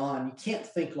going on. You can't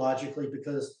think logically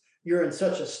because you're in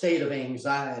such a state of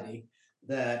anxiety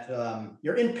that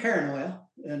you're in paranoia,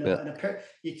 and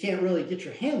you can't really get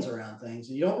your hands around things,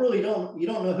 and you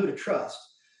don't know who to trust.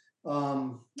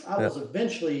 I was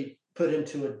eventually put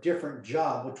into a different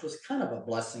job, which was kind of a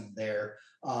blessing there,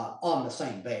 on the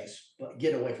same base, but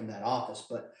get away from that office.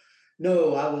 But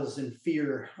no, I was in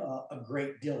fear a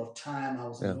great deal of time. I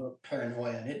was in a little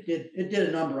paranoia, and it did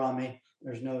a number on me.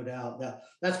 There's no doubt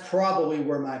that's probably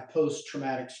where my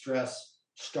post-traumatic stress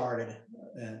started,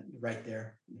 right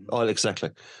there. Oh, exactly.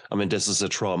 I mean, this is a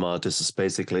trauma. This is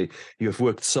basically, you've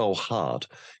worked so hard.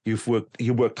 You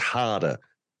worked harder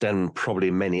than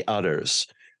probably many others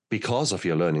because of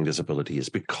your learning disabilities,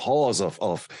 because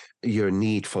of your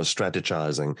need for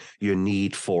strategizing, your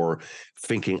need for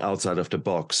thinking outside of the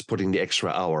box, putting the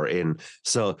extra hour in.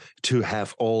 So to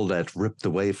have all that ripped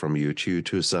away from you due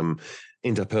to some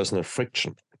interpersonal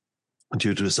friction,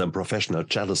 due to some professional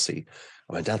jealousy,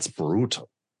 I mean, that's brutal.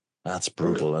 That's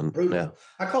brutal. Brutal. Yeah.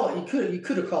 I call it, you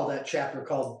could have called that chapter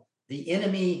called The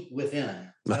Enemy Within.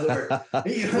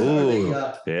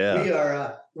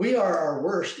 We are our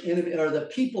worst enemy, or the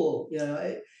people, you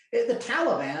know, the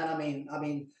Taliban. I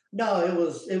mean, no,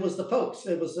 it was the folks.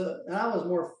 It was, and I was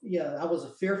more, I was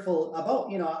fearful about,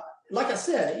 you know, like I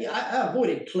said, I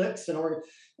avoided cliques and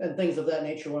things of that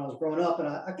nature when I was growing up, and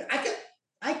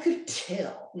I could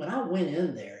tell when I went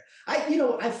in there.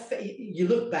 You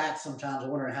look back sometimes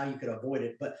wondering how you could avoid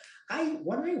it, but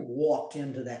when I walked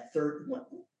into that third one,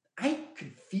 I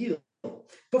could feel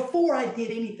before I did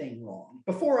anything wrong.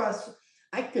 I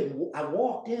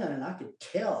walked in and I could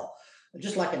tell,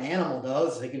 just like an animal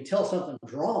does. They can tell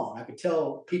something's wrong. I could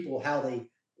tell people how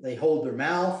they hold their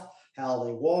mouth, how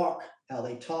they walk, how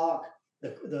they talk,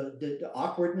 the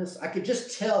awkwardness. I could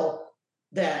just tell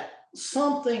that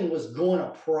something was going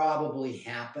to probably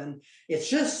happen. It's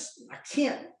just I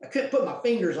couldn't put my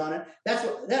fingers on it. That's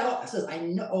what that says. I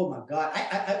know. Oh my God!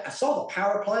 I saw the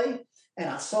power play, and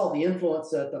I saw the influence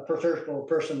that the particular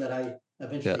person that I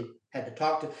eventually had to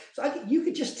talk to. So you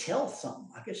could just tell something.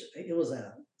 It was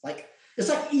it's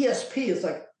like ESP. It's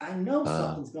like I know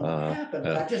something's going to happen,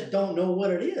 but I just don't know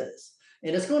what it is,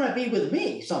 and it's going to be with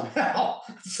me somehow.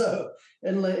 So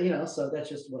that's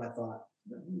just what I thought.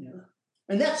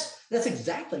 And that's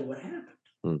exactly what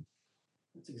happened.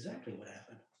 That's exactly what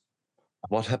happened.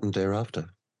 What happened thereafter?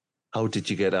 How did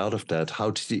you get out of that?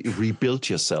 How did you rebuild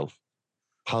yourself?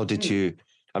 How did you?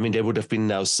 I mean, there would have been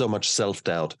now so much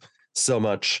self-doubt, so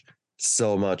much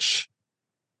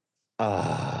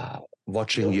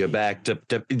watching your back. The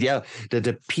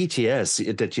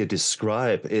PTS that you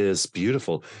describe is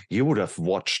beautiful. You would have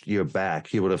watched your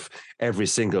back. You would have every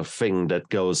single thing that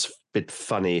goes bit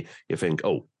funny, you think,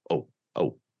 oh,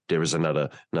 there is another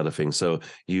thing. So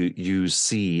you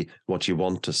see what you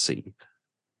want to see,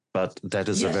 but that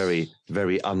is a very, Yes.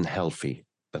 very unhealthy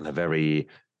and a very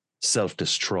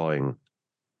self-destroying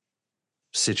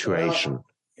situation. Well,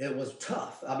 it was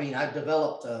tough. I mean, I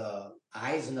developed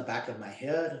eyes in the back of my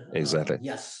head. Exactly.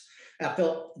 Yes, I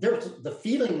felt there was the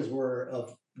feelings were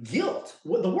of guilt.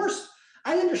 The worst.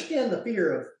 I understand the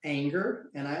fear of anger,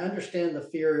 and I understand the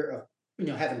fear of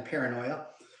having paranoia.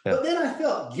 Yeah. But then I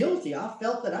felt guilty. I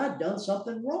felt that I'd done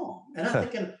something wrong, and I'm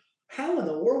thinking, how in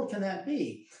the world can that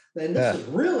be? And this is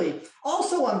really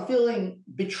also I'm feeling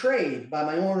betrayed by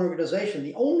my own organization.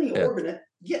 The only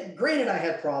granted I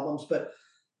had problems, but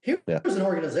here's an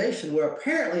organization where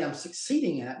apparently I'm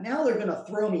succeeding at. Now they're going to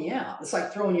throw me out. It's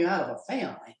like throwing you out of a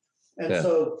family. And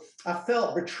so I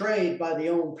felt betrayed by my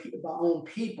own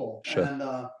people. Sure.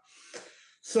 And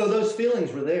so those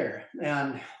feelings were there.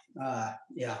 And what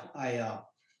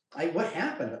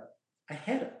happened? I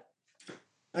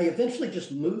eventually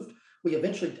just moved.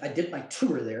 I did my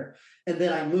tour there, and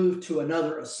then I moved to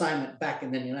another assignment back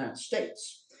in the United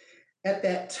States. At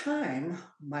that time,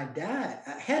 my dad,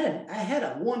 I had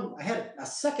a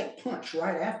second punch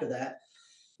right after that,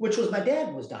 which was my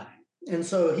dad was dying. And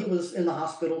so he was in the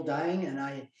hospital dying.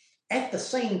 And at the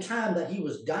same time that he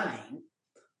was dying,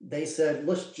 they said,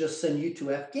 let's just send you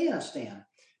to Afghanistan.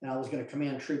 And I was going to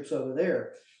command troops over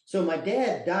there. So my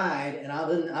dad died, and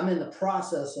I'm in the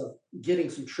process of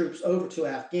getting some troops over to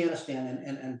Afghanistan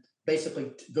and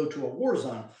basically go to a war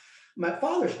zone. My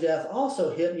father's death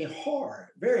also hit me hard,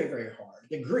 very, very hard,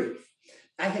 the grief.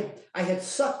 I had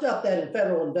sucked up that in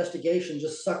federal investigation,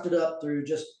 just sucked it up through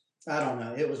I don't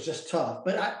know. It was just tough,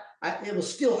 but it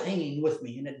was still hanging with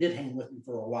me, and it did hang with me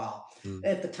for a while.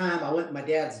 At the time, I went to my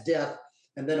dad's death,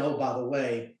 and then, oh, by the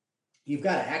way, you've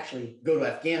got to actually go to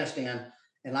Afghanistan.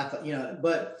 And I thought,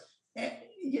 but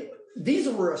these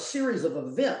were a series of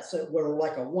events that were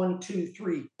like a 1, 2,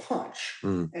 3 punch.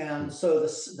 And so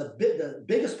the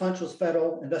biggest punch was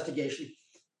federal investigation.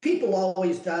 People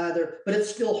always die there, but it's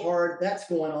still hard. That's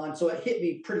going on. So it hit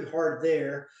me pretty hard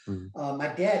there. My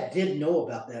dad did know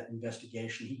about that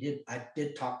investigation. I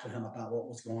did talk to him about what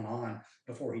was going on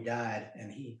before he died.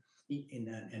 And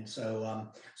so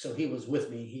he was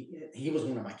with me. He was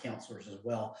one of my counselors as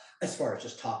well, as far as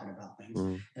just talking about things.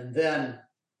 And then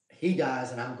he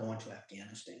dies, and I'm going to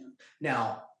Afghanistan.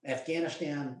 Now,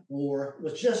 Afghanistan war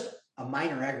was just a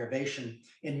minor aggravation.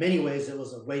 In many ways, it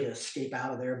was a way to escape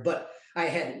out of there. But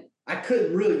I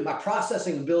couldn't really, my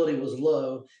processing ability was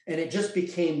low, and it just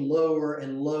became lower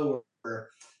and lower.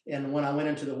 And when I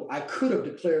went I could have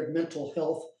declared mental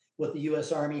health with the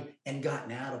U.S. Army and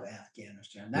gotten out of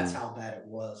Afghanistan. That's how bad it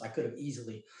was. I could have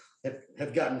easily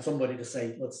have gotten somebody to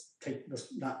say, let's take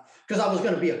this, not because I was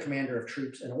going to be a commander of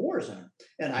troops in a war zone.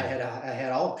 And I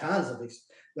had all kinds of these,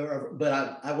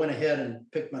 but I went ahead and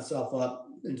picked myself up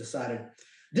and decided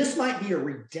this might be a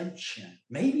redemption.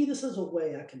 Maybe this is a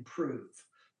way I can prove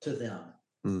to them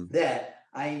that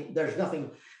there's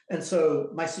nothing. And so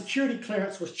my security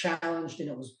clearance was challenged, and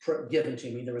it was given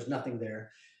to me. There was nothing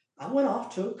there. I went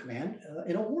off to a command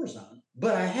in a war zone,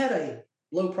 but I had a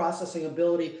low processing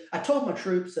ability. I told my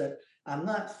troops that I'm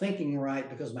not thinking right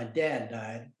because my dad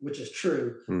died, which is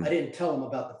true. I didn't tell them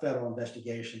about the federal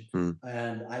investigation.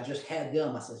 And I just had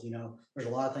them. I said, there's a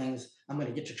lot of things. I'm going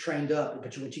to get you trained up,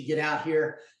 but once you get out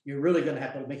here, you're really going to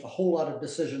have to make a whole lot of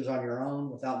decisions on your own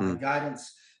without my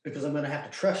guidance, because I'm going to have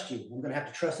to trust you. I'm going to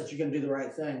have to trust that you're going to do the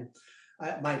right thing.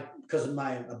 Because of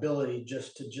my ability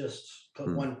to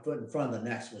put one foot in front of the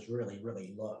next was really,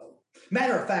 really low.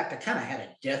 Matter of fact, I kind of had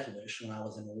a death wish when I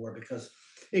was in the war, because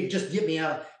it just get me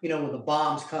out. When the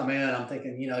bombs come in, I'm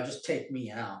thinking, just take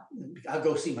me out. I'll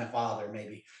go see my father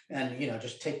maybe, and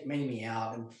just take me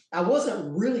out. And I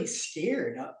wasn't really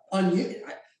scared.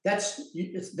 This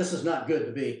is not good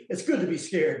to be. It's good to be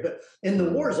scared, but in the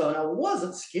war zone, I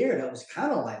wasn't scared. I was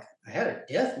kind of like, I had a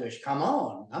death wish. Come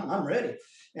on, I'm ready.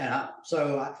 And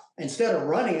so instead of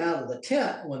running out of the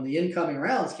tent when the incoming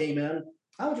rounds came in,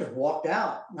 I just walked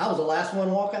out. I was the last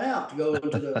one walking out to go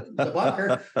into the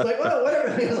bunker. Like, oh,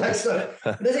 whatever. It was like, so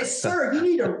they say, sir, you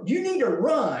need to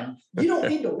run. You don't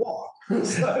need to walk.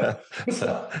 so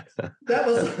that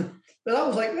was. But I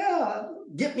was like, yeah,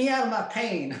 get me out of my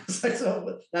pain.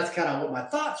 So that's kind of what my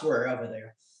thoughts were over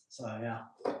there. So yeah.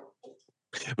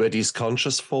 Were these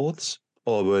conscious thoughts,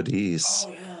 or were these?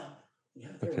 Oh yeah,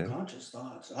 they were conscious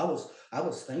thoughts. I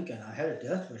was thinking. I had a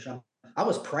death wish. I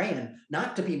was praying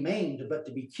not to be maimed, but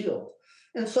to be killed.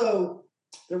 And so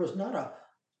there was not a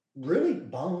really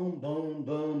boom, boom,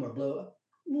 boom, or blow up.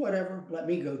 Whatever, let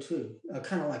me go too.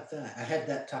 Kind of like that. I had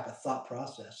that type of thought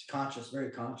process, conscious,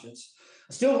 very conscious.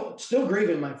 still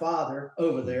grieving my father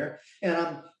over there,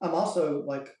 and I'm also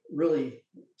like really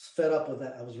fed up with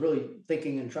that. I was really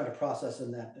thinking and trying to process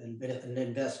in that an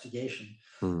investigation,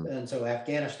 Mm. and so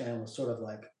Afghanistan was sort of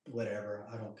like whatever.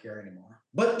 I don't care anymore.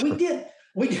 But we did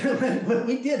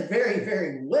very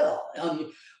very well.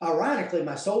 Ironically,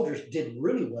 my soldiers did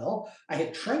really well.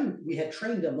 We had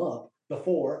trained them up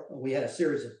before. We had a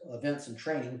series of events and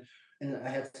training, and I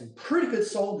had some pretty good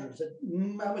soldiers that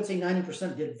I would say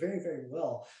 90% did very, very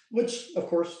well, which of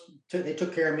course they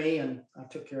took care of me and I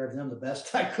took care of them the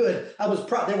best I could.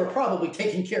 They were probably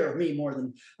taking care of me more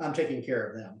than I'm taking care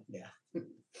of them. Yeah.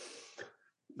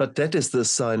 But that is the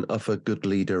sign of a good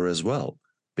leader as well,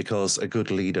 because a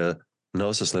good leader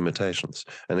knows his limitations,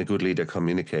 and a good leader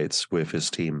communicates with his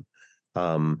team,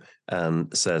 and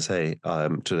says, "Hey,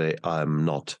 today I'm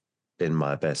not in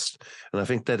my best." And I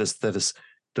think that is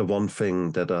the one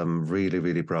thing that I'm really,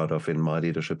 really proud of in my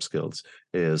leadership skills,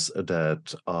 is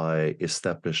that I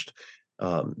established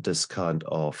this kind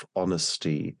of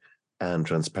honesty and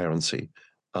transparency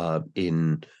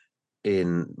in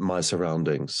my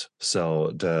surroundings.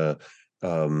 So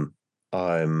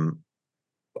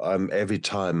I'm every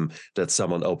time that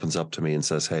someone opens up to me and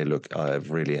says, "Hey, look, I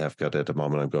really have got at the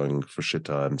moment, I'm going for shit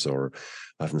times, or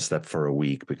I haven't slept for a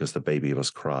week because the baby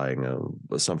was crying," or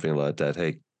something like that.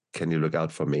 "Hey, can you look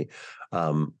out for me?"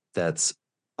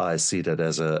 I see that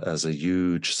as a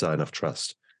huge sign of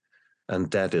trust. And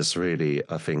that is really,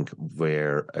 I think,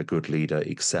 where a good leader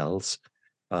excels,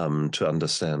 to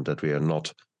understand that we are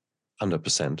not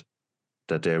 100%,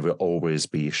 that there will always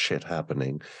be shit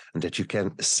happening, and that you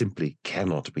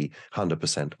cannot be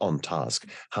 100% on task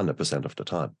 100% of the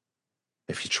time.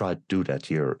 If you try to do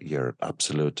that, you're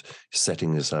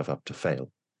setting yourself up to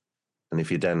fail. And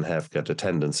if you then have got a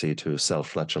tendency to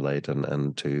self-flagellate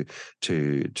and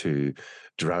to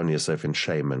drown yourself in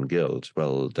shame and guilt,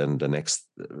 well, then the next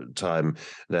time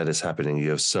that is happening,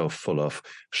 you're so full of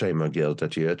shame or guilt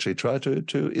that you actually try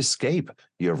to escape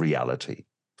your reality.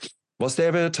 Was there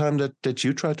ever a time that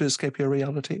you tried to escape your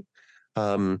reality?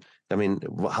 I mean,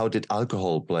 how did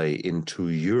alcohol play into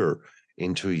your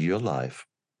life?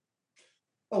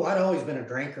 Oh, I'd always been a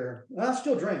drinker. I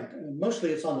still drink.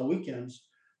 Mostly it's on the weekends.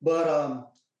 But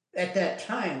at that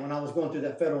time, when I was going through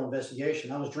that federal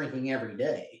investigation, I was drinking every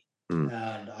day, Mm.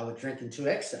 and I would drink into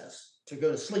excess to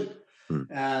go to sleep.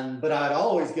 Mm. But I'd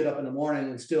always get up in the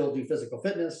morning and still do physical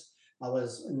fitness. I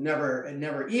was never,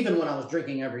 even when I was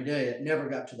drinking every day, it never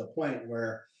got to the point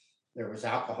where there was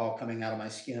alcohol coming out of my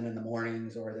skin in the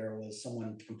mornings, or there was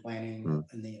someone complaining.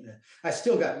 I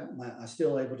still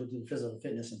able to do physical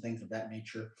fitness and things of that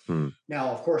nature. Mm.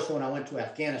 Now, of course, when I went to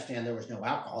Afghanistan, there was no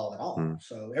alcohol at all.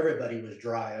 So everybody was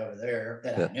dry over there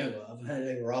that I knew of.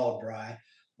 They were all dry.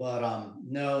 But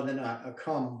no, then I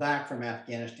come back from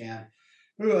Afghanistan.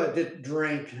 I did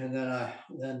drink, and then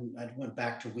I went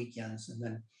back to weekends, and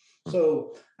then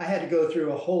so I had to go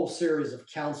through a whole series of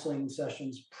counseling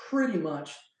sessions, pretty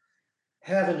much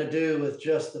having to do with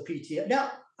just the PTSD.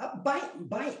 Now,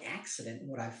 by accident,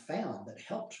 what I found that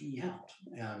helped me out,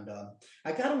 and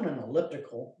I got on an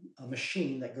elliptical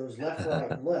machine that goes left,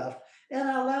 right, left, and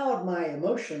I allowed my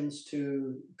emotions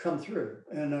to come through.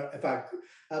 And if I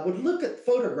would look at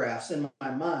photographs in my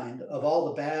mind of all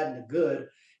the bad and the good,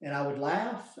 and I would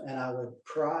laugh and I would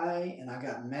cry and I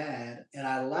got mad, and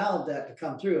I allowed that to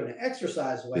come through in an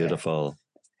exercise way. Beautiful.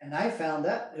 And I found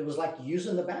that it was like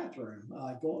using the bathroom,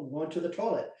 going to the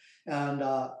toilet, and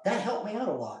that helped me out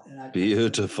a lot. And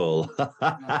Beautiful.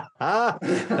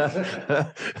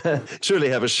 Truly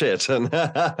have a shit and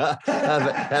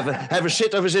have a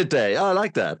shit of a shit day. I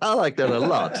like that. I like that a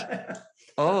lot.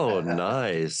 Oh,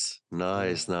 nice.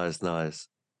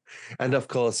 And of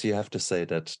course, you have to say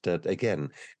that again,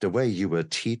 the way you were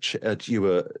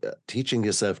teaching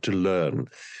yourself to learn,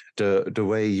 the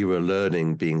way you were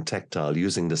learning, being tactile,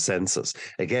 using the senses.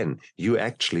 Again, you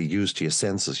actually used your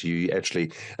senses. You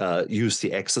actually used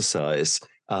the exercise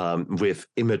with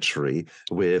imagery,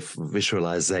 with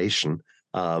visualization,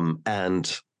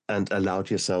 and allowed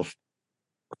yourself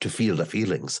to feel the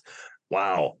feelings.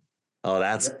 Wow. Oh,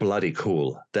 that's bloody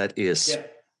cool. That is. Yeah.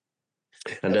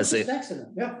 And that's it. Accident.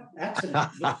 Yeah, accident.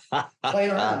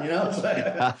 Playing around,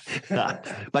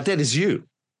 But that is you.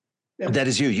 Yeah. That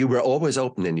is you. You were always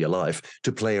open in your life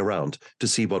to play around, to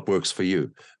see what works for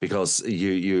you, because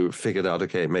you figured out,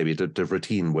 okay, maybe the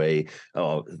routine way,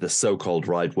 or the so-called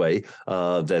right way,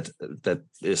 that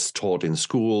is taught in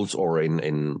schools or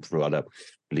in rather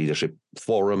leadership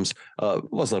forums,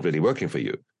 was not really working for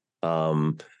you.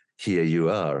 Here you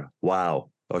are.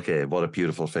 Wow. Okay, what a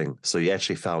beautiful thing. So you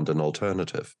actually found an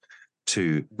alternative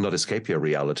to not escape your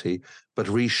reality, but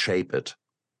reshape it.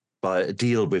 by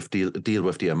deal with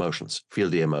the emotions, feel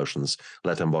the emotions,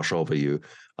 let them wash over you,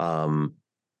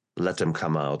 let them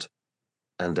come out,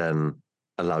 and then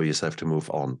allow yourself to move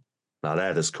on. Now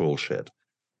that is cool shit.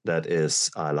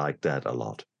 I like that a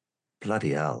lot.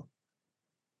 Bloody hell.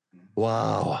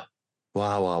 Wow.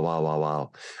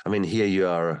 Wow. I mean, here you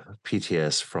are,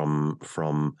 PTS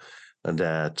from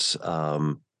that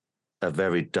a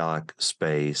very dark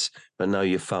space, but now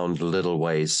you found little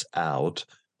ways out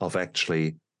of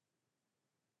actually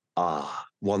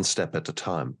one step at a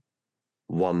time,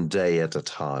 one day at a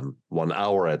time, 1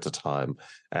 hour at a time,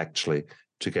 actually,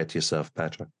 to get yourself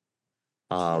better.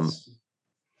 Yes.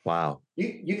 Wow.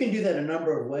 You can do that a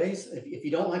number of ways. If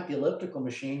you don't like the elliptical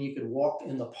machine, you could walk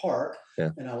in the park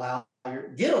and allow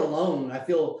get alone, I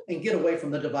feel, and get away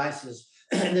from the devices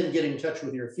and then get in touch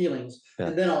with your feelings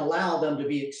and then allow them to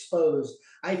be exposed.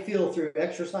 I feel through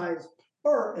exercise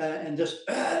or and just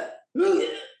and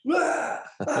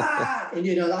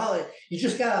you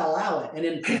just gotta allow it. And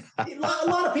then a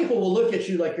lot of people will look at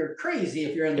you like you're crazy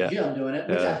if you're in the gym doing it,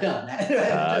 which I've done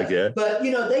that. But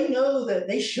they know that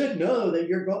they should know that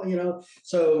you're going.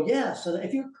 So yes, and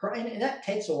if you're crying, and that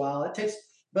takes a while.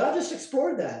 But I just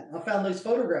explored that. I found these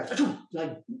photographs,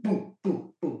 like boom,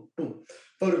 boom, boom, boom,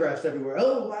 photographs everywhere.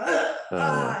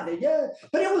 Yeah.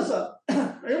 But it was a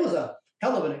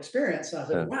hell of an experience. And I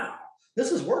said, wow,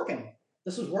 this is working.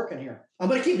 This is working here. I'm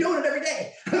going to keep doing it every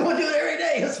day. I want to do it every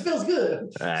day. It feels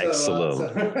good.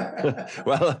 Excellent.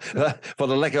 Well, for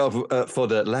the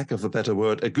lack of a better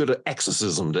word, a good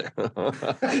exorcism there.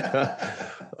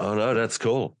 Oh no, that's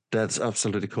cool. That's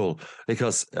absolutely cool.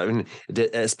 Because I mean,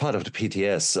 as part of the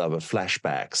PTS,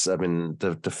 flashbacks. I mean,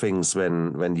 the things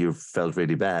when you felt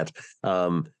really bad.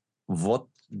 What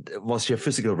was your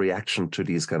physical reaction to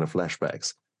these kind of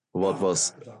flashbacks? What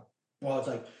was? Well,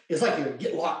 it's like you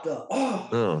get locked up.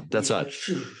 Oh, that's right.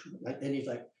 Then he's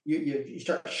like, you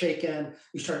start shaking.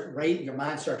 Your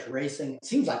mind starts racing. It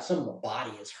seems like some of the body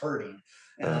is hurting,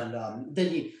 and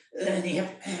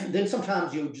then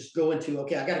sometimes you just go into,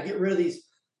 okay, I got to get rid of these.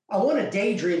 I want to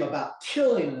daydream about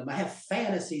killing them. I have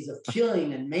fantasies of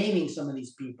killing and maiming some of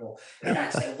these people, and I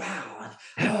say, wow,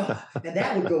 and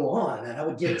that would go on, and I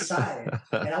would get excited,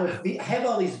 and I would have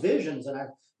all these visions, and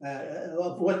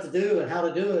of what to do and how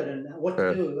to do it and what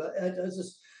to do. It's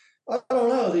just, I don't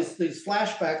know, these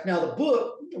flashbacks. Now,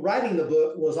 writing the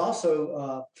book was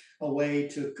also a way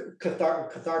to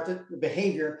cathartic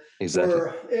behavior. Exactly.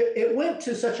 Where it went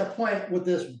to such a point with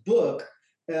this book.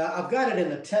 I've got it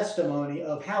in the testimony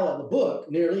of how the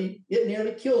book nearly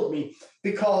killed me,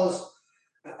 because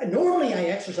normally I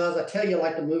exercise. I tell you, I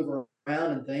like to move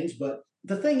around and things, but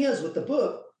the thing is with the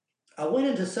book, I went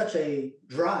into such a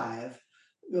drive.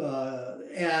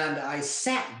 And I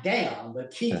sat down. The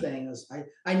key thing is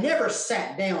I never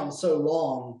sat down so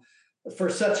long for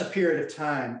such a period of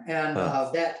time. And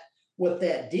what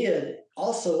that did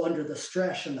also, under the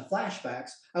stress and the flashbacks,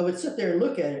 I would sit there and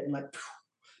look at it and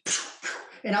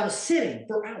and I was sitting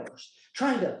for hours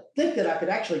trying to think that I could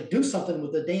actually do something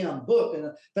with the damn book.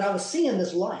 But I was seeing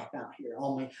this life out here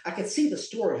on me. I could see the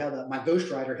story, how my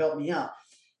ghostwriter helped me out.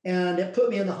 And it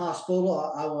put me in the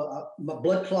hospital. My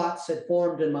blood clots had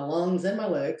formed in my lungs and my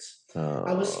legs.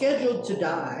 I was scheduled to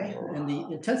die in the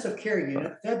intensive care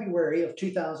unit February of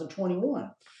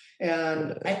 2021.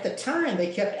 And at the time,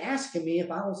 they kept asking me if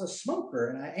I was a smoker.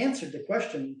 And I answered the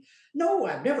question, no,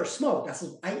 I've never smoked. I said,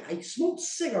 I smoked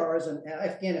cigars in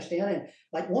Afghanistan. And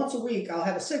like once a week, I'll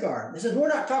have a cigar. They said, we're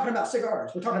not talking about cigars.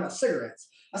 We're talking about cigarettes.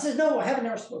 I said, no, I haven't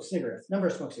never smoked cigarettes.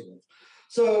 Never smoked cigarettes.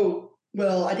 So,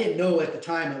 well, I didn't know at the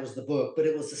time it was the book, but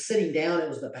it was the sitting down. It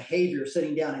was the behavior of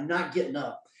sitting down and not getting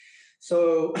up.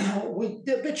 So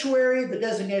the obituary, the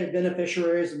designated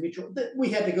beneficiaries, we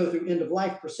had to go through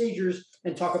end-of-life procedures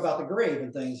and talk about the grave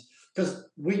and things, because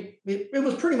it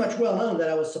was pretty much well known that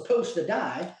I was supposed to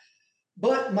die,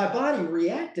 but my body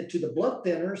reacted to the blood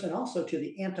thinners and also to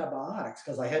the antibiotics,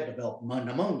 because I had developed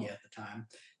pneumonia at the time,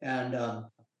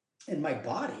 and my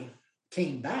body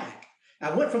came back.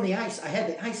 I went from I had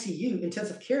the ICU,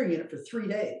 intensive care unit, for 3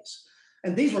 days.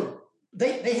 And these were,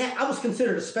 I was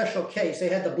considered a special case. They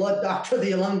had the blood doctor,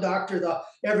 the lung doctor,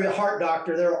 every heart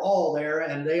doctor. They were all there,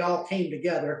 and they all came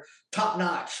together,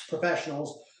 top-notch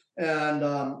professionals. And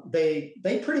they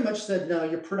pretty much said, no,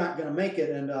 you're not going to make it.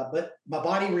 And but my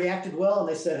body reacted well, and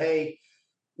they said, hey,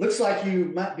 looks like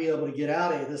you might be able to get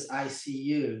out of this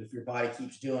ICU if your body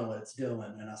keeps doing what it's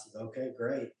doing. And I said, okay,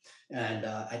 great. And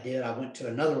I did. I went to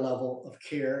another level of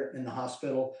care in the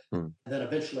hospital. And then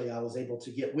eventually I was able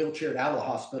to get wheelchaired out of the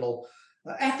hospital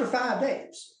after 5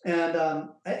 days. And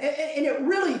it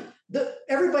really,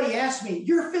 everybody asked me,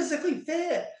 "You're physically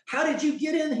fit. How did you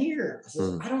get in here?" I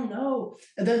said, "I don't know."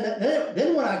 And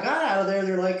then when I got out of there,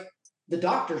 they're like, the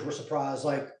doctors were surprised,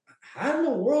 like, "How in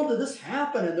the world did this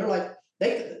happen?" And they're like,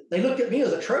 they looked at me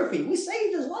as a trophy. We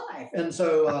saved his life. And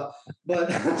so, but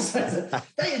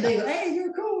they go, "Hey,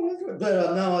 you're cool."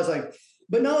 But no, I was like,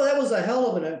 but no, that was a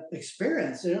hell of an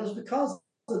experience. And it was because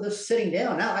of this sitting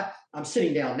down. Now I'm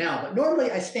sitting down now, but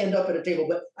normally I stand up at a table,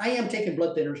 but I am taking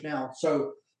blood thinners now.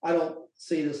 So I don't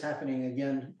see this happening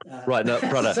again. Right, no,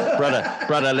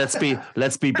 brother. Let's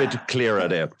be a bit clearer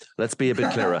there. Let's be a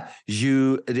bit clearer.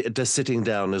 The sitting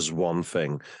down is one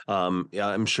thing. Yeah,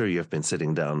 I'm sure you've been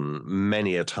sitting down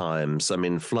many a times. I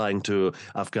mean, flying to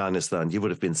Afghanistan, you would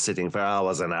have been sitting for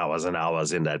hours and hours and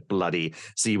hours in that bloody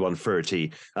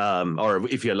C-130, or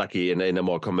if you're lucky, in a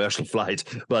more commercial flight.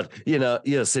 But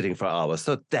you're sitting for hours.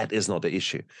 So that is not the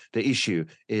issue. The issue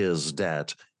is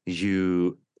that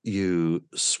you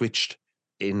switched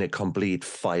in a complete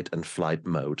fight and flight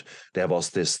mode. There was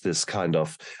this kind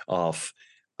of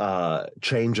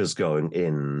changes going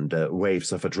in, the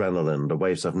waves of adrenaline, the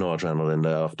waves of noradrenaline,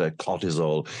 of the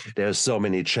cortisol. There's so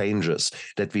many changes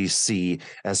that we see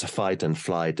as a fight and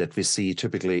flight, that we see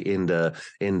typically in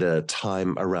the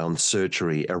time around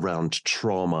surgery, around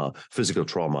trauma, physical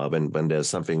trauma, when there's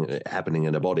something happening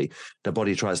in the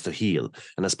body tries to heal.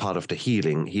 And as part of the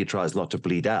healing, he tries not to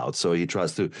bleed out. So he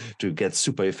tries to get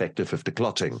super effective with the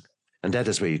clotting. And that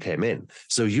is where you came in.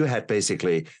 So you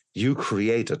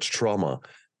created trauma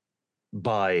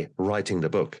by writing the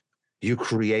book. You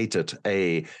created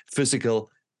a physical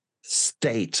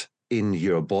state in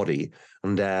your body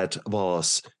that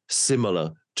was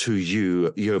similar to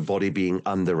your body being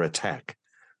under attack,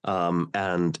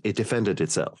 and it defended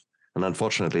itself. And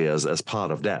unfortunately, as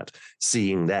part of that,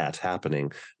 seeing that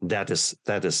happening, that is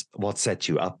what set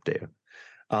you up there.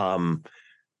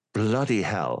 Bloody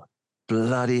hell.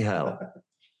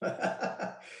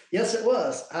 Yes, it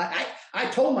was. I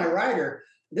told my writer,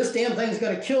 "This damn thing's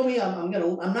going to kill me. I'm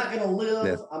not going to live.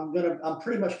 Yeah. I'm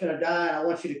pretty much going to die. And I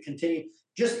want you to continue.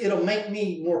 It'll make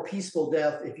me more peaceful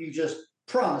death if you just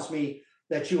promise me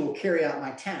that you will carry out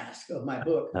my task of my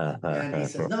book." And he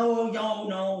says, no,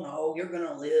 you're going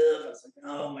to live. I was like,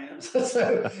 "Oh man."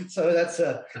 So that's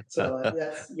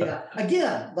yeah.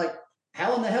 Again, like,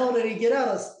 how in the hell did he get out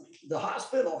of the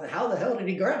hospital? How the hell did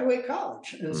he graduate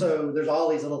college? And so there's all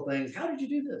these little things. How did you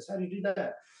do this? How did you do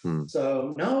that?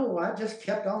 So no, I just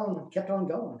kept on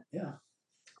going. Yeah.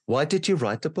 Why did you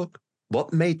write the book?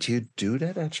 What made you do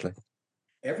that, actually?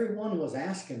 Everyone was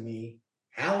asking me,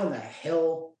 how in the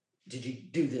hell did you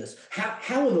do this?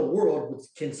 How in the world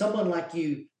can someone like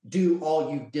you do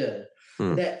all you did?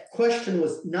 That question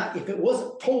was not, if it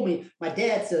wasn't told me, my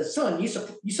dad says, "Son, you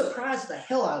surprised the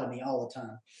hell out of me all the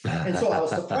time." And so I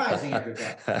was surprising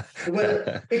everybody.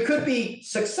 Whether it could be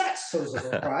success, so it was a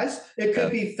surprise. It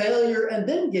could be failure and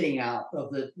then getting out of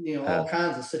the, all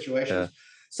kinds of situations.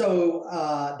 So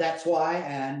that's why.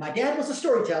 And my dad was a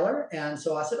storyteller, and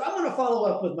so I said, "I'm going to follow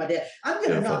up with my dad. I'm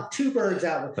going to knock two birds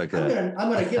out. I'm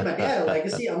going to give my dad a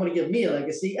legacy. I'm going to give me a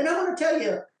legacy, and I'm going to tell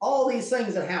you all these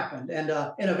things that happened, and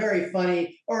in a very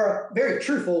funny or a very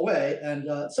truthful way." And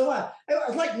so I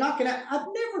was like knocking out. I've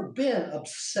never been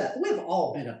obsessed. We've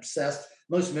all been obsessed.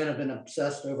 Most men have been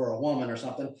obsessed over a woman or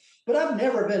something, but I've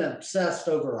never been obsessed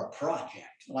over a project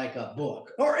like a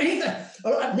book or anything.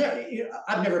 I've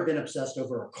never been obsessed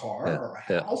over a car or a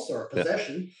house or a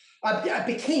possession. I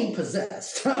became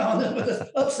possessed,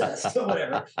 obsessed, or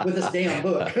whatever, with this damn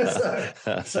book.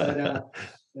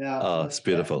 Yeah. Oh, it's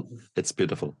beautiful. It's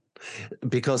beautiful,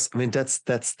 because I mean that's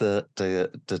the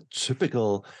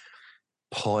typical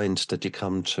point that you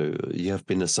come to. You have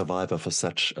been a survivor for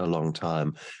such a long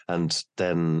time, and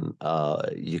then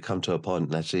you come to a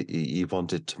point that you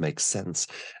wanted to make sense,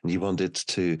 and you wanted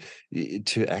to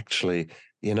actually,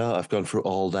 I've gone through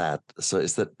all that. So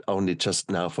is that only just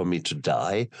now for me to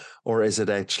die, or is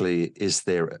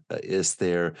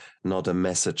there not a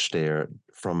message there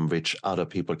from which other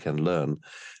people can learn?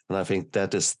 And I think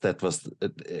that was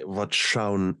what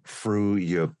shone through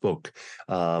your book.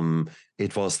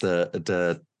 It was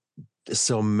the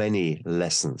so many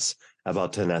lessons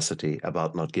about tenacity,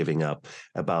 about not giving up,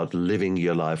 about living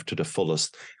your life to the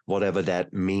fullest, whatever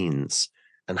that means,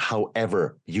 and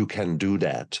however you can do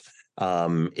that.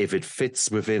 If it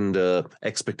fits within the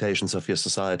expectations of your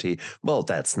society, well,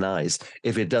 that's nice.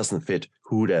 If it doesn't fit,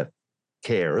 who the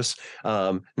cares?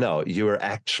 No, you're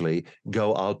actually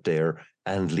go out there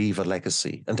and leave a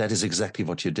legacy. And that is exactly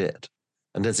what you did.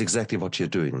 And that's exactly what you're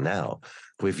doing now.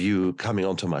 With you coming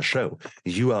onto my show,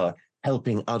 you are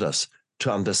helping others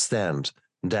to understand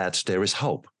that there is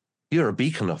hope. You're a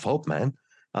beacon of hope, man.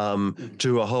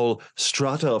 To a whole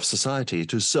strata of society,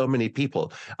 to so many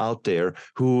people out there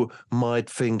who might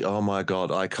think, oh my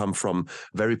God, I come from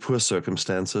very poor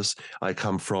circumstances. I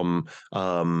come from,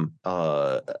 I've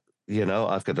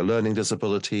got a learning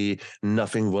disability.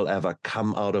 Nothing will ever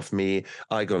come out of me.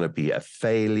 I'm going to be a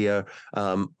failure.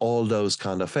 All those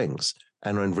kind of things.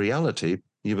 And in reality,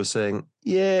 you were saying,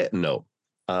 yeah, no.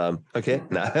 Okay.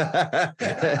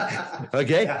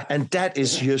 Okay. Yeah. And that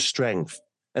is your strength.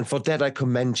 And for that, I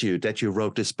commend you that you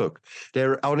wrote this book.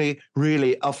 There are only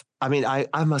really I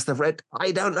must have read,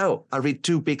 I don't know. I read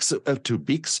two books a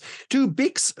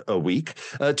week.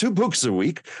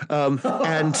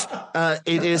 And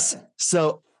it is,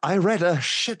 so I read a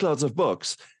shitloads of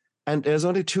books, and there's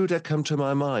only two that come to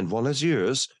my mind. One is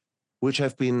yours, which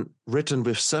have been written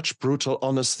with such brutal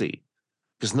honesty.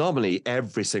 Because normally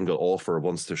every single author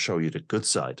wants to show you the good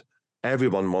side.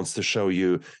 Everyone wants to show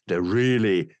you the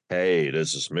really, hey,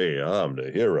 this is me, I'm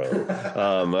the hero.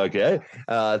 Okay.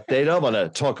 They don't want to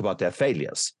talk about their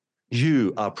failures.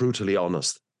 You are brutally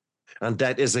honest. And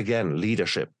that is, again,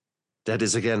 leadership. That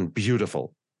is, again,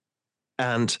 beautiful.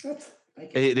 And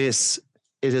it is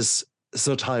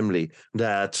so timely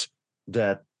that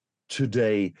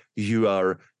today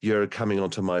you're coming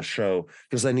onto my show,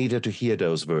 because I needed to hear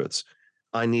those words.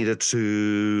 I needed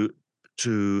to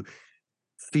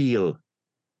feel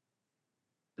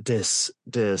this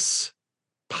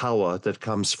power that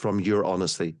comes from your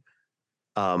honesty.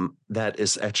 That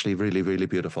is actually really, really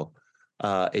beautiful.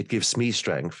 It gives me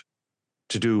strength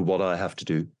to do what I have to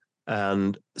do.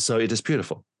 And so it is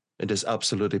beautiful. It is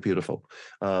absolutely beautiful.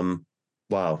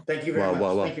 Wow. Thank you very much.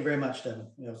 Wow. Thank you very much, Devin.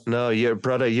 Yes. No, you're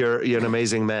an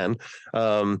amazing man.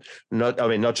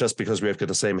 Not just because we've got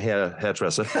the same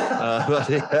hairdresser, but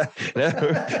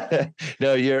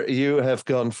no, you have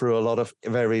gone through a lot of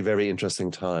very, very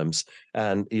interesting times,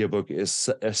 and your book is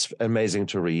amazing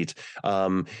to read.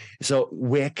 So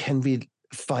where can we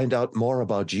find out more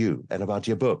about you and about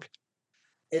your book?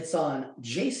 It's on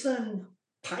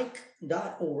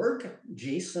jasonpike.org,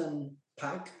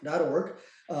 jasonpike.org.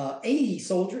 A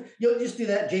soldier, you'll just do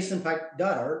that,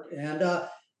 jasonpike.org. And A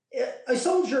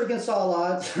Soldier Against All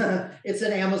Odds, it's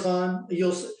in Amazon.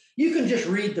 You can just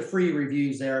read the free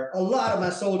reviews there. A lot of my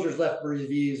soldiers left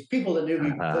reviews. People that knew me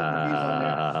put reviews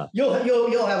on there.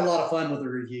 You'll have a lot of fun with the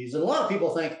reviews. And a lot of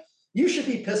people think you should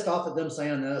be pissed off at them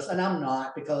saying this, and I'm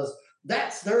not, because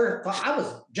I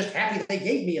was just happy they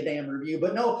gave me a damn review.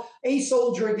 But no, A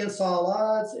Soldier Against All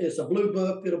Odds. It's a blue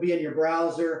book. It'll be in your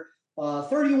browser.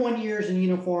 31 years in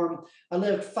uniform. I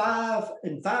lived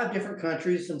in five different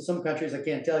countries, and some countries I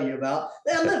can't tell you about.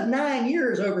 I lived 9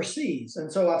 years overseas.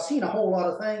 And so I've seen a whole lot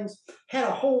of things, had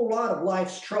a whole lot of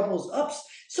life's troubles, ups.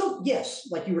 So yes,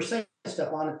 like you were saying,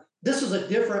 Stefan, this is a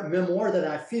different memoir than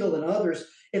I feel than others.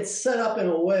 It's set up in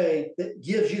a way that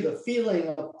gives you the feeling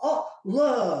of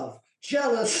love,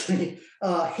 jealousy,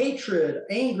 hatred,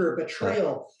 anger,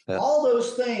 betrayal, all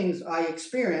those things I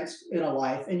experienced in a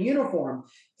life in uniform.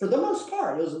 For the most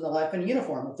part, it was in the life in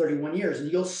uniform of 31 years.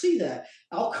 And you'll see that.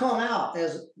 I'll come out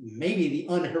as maybe the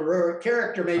unheroic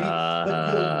character, maybe. But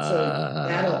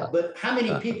how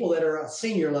many people that are a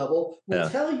senior level will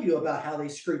tell you about how they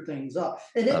screwed things up?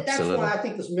 And that's why I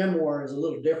think this memoir is a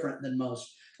little different than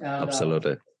most. And,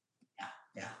 absolutely.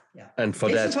 Yeah. And for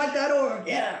that, JasonPike.org.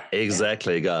 Yeah.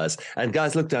 Exactly, guys. And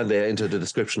guys, look down there into the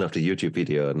description of the YouTube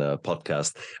video and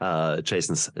podcast.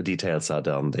 Jason's details are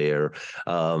down there.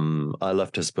 I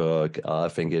loved his book. I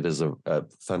think it is a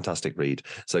fantastic read.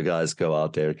 So guys, go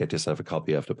out there, get yourself a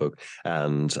copy of the book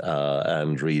and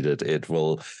read it. It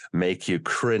will make you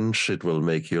cringe. It will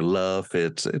make you laugh.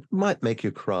 It might make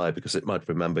you cry, because it might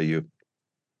remember you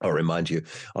or remind you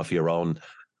of your own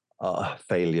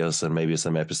failures and maybe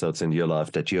some episodes in your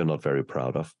life that you're not very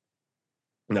proud of.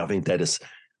 And I think that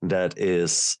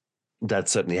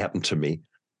certainly happened to me.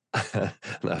 And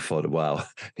I thought, wow,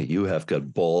 you have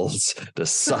got balls the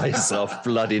size of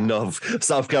bloody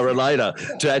South Carolina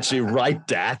to actually write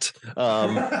that.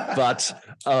 But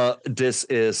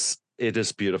it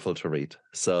is beautiful to read.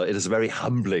 So it is very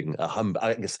humbling.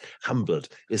 I guess humbled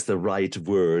is the right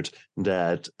word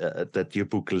that your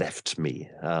book left me,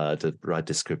 the right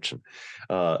description.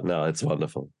 No, it's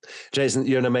wonderful. Jason,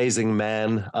 you're an amazing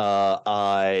man.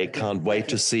 I can't wait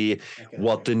to see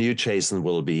what the new Jason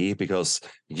will be, because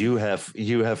you have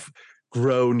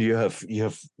grown, you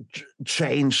have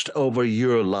changed over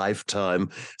your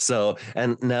lifetime. So,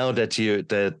 and now that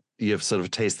you've sort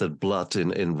of tasted blood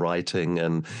in writing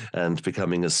and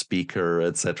becoming a speaker,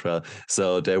 etc.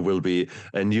 So there will be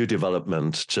a new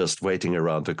development just waiting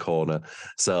around the corner.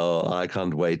 So I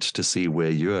can't wait to see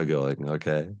where you are going.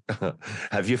 Okay.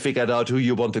 Have you figured out who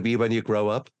you want to be when you grow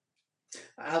up?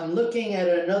 I'm looking at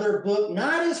another book,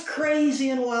 not as crazy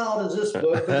and wild as this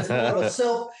book, but it's more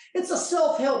of it's a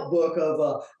self-help book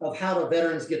of how the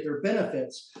veterans get their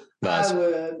benefits. Nice.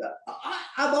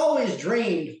 I've always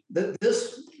dreamed that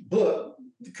this book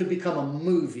could become a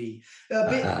movie,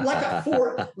 like a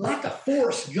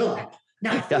Forrest Gump.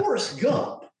 Now, Forrest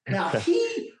Gump. Now,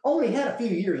 he only had a few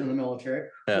years in the military,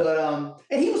 but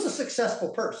and he was a successful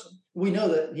person. We know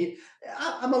that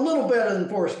I'm a little better than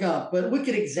Forrest Gump, but we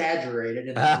could exaggerate it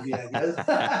in the movie, I guess.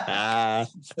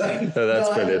 That's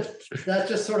brilliant. That's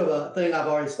just sort of a thing I've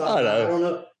always thought. I don't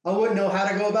know. I wouldn't know how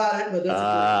to go about it, but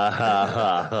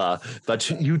that's but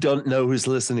you don't know who's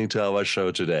listening to our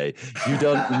show today. You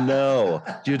don't know.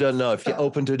 You don't know. If you're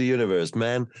open to the universe,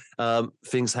 man,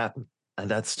 things happen.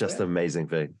 And that's just an amazing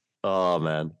thing. Oh,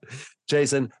 man.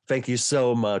 Jason, thank you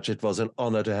so much. It was an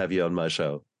honor to have you on my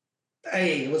show.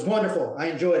 Hey, it was wonderful. I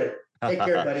enjoyed it. Take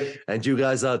care, buddy. And you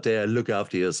guys out there, look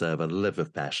after yourself and live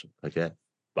with passion. Okay?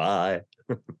 Bye.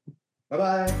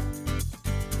 Bye-bye.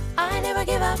 I never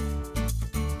give up.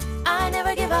 I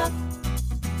never give up.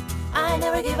 I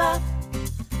never give up.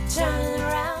 Turn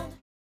around.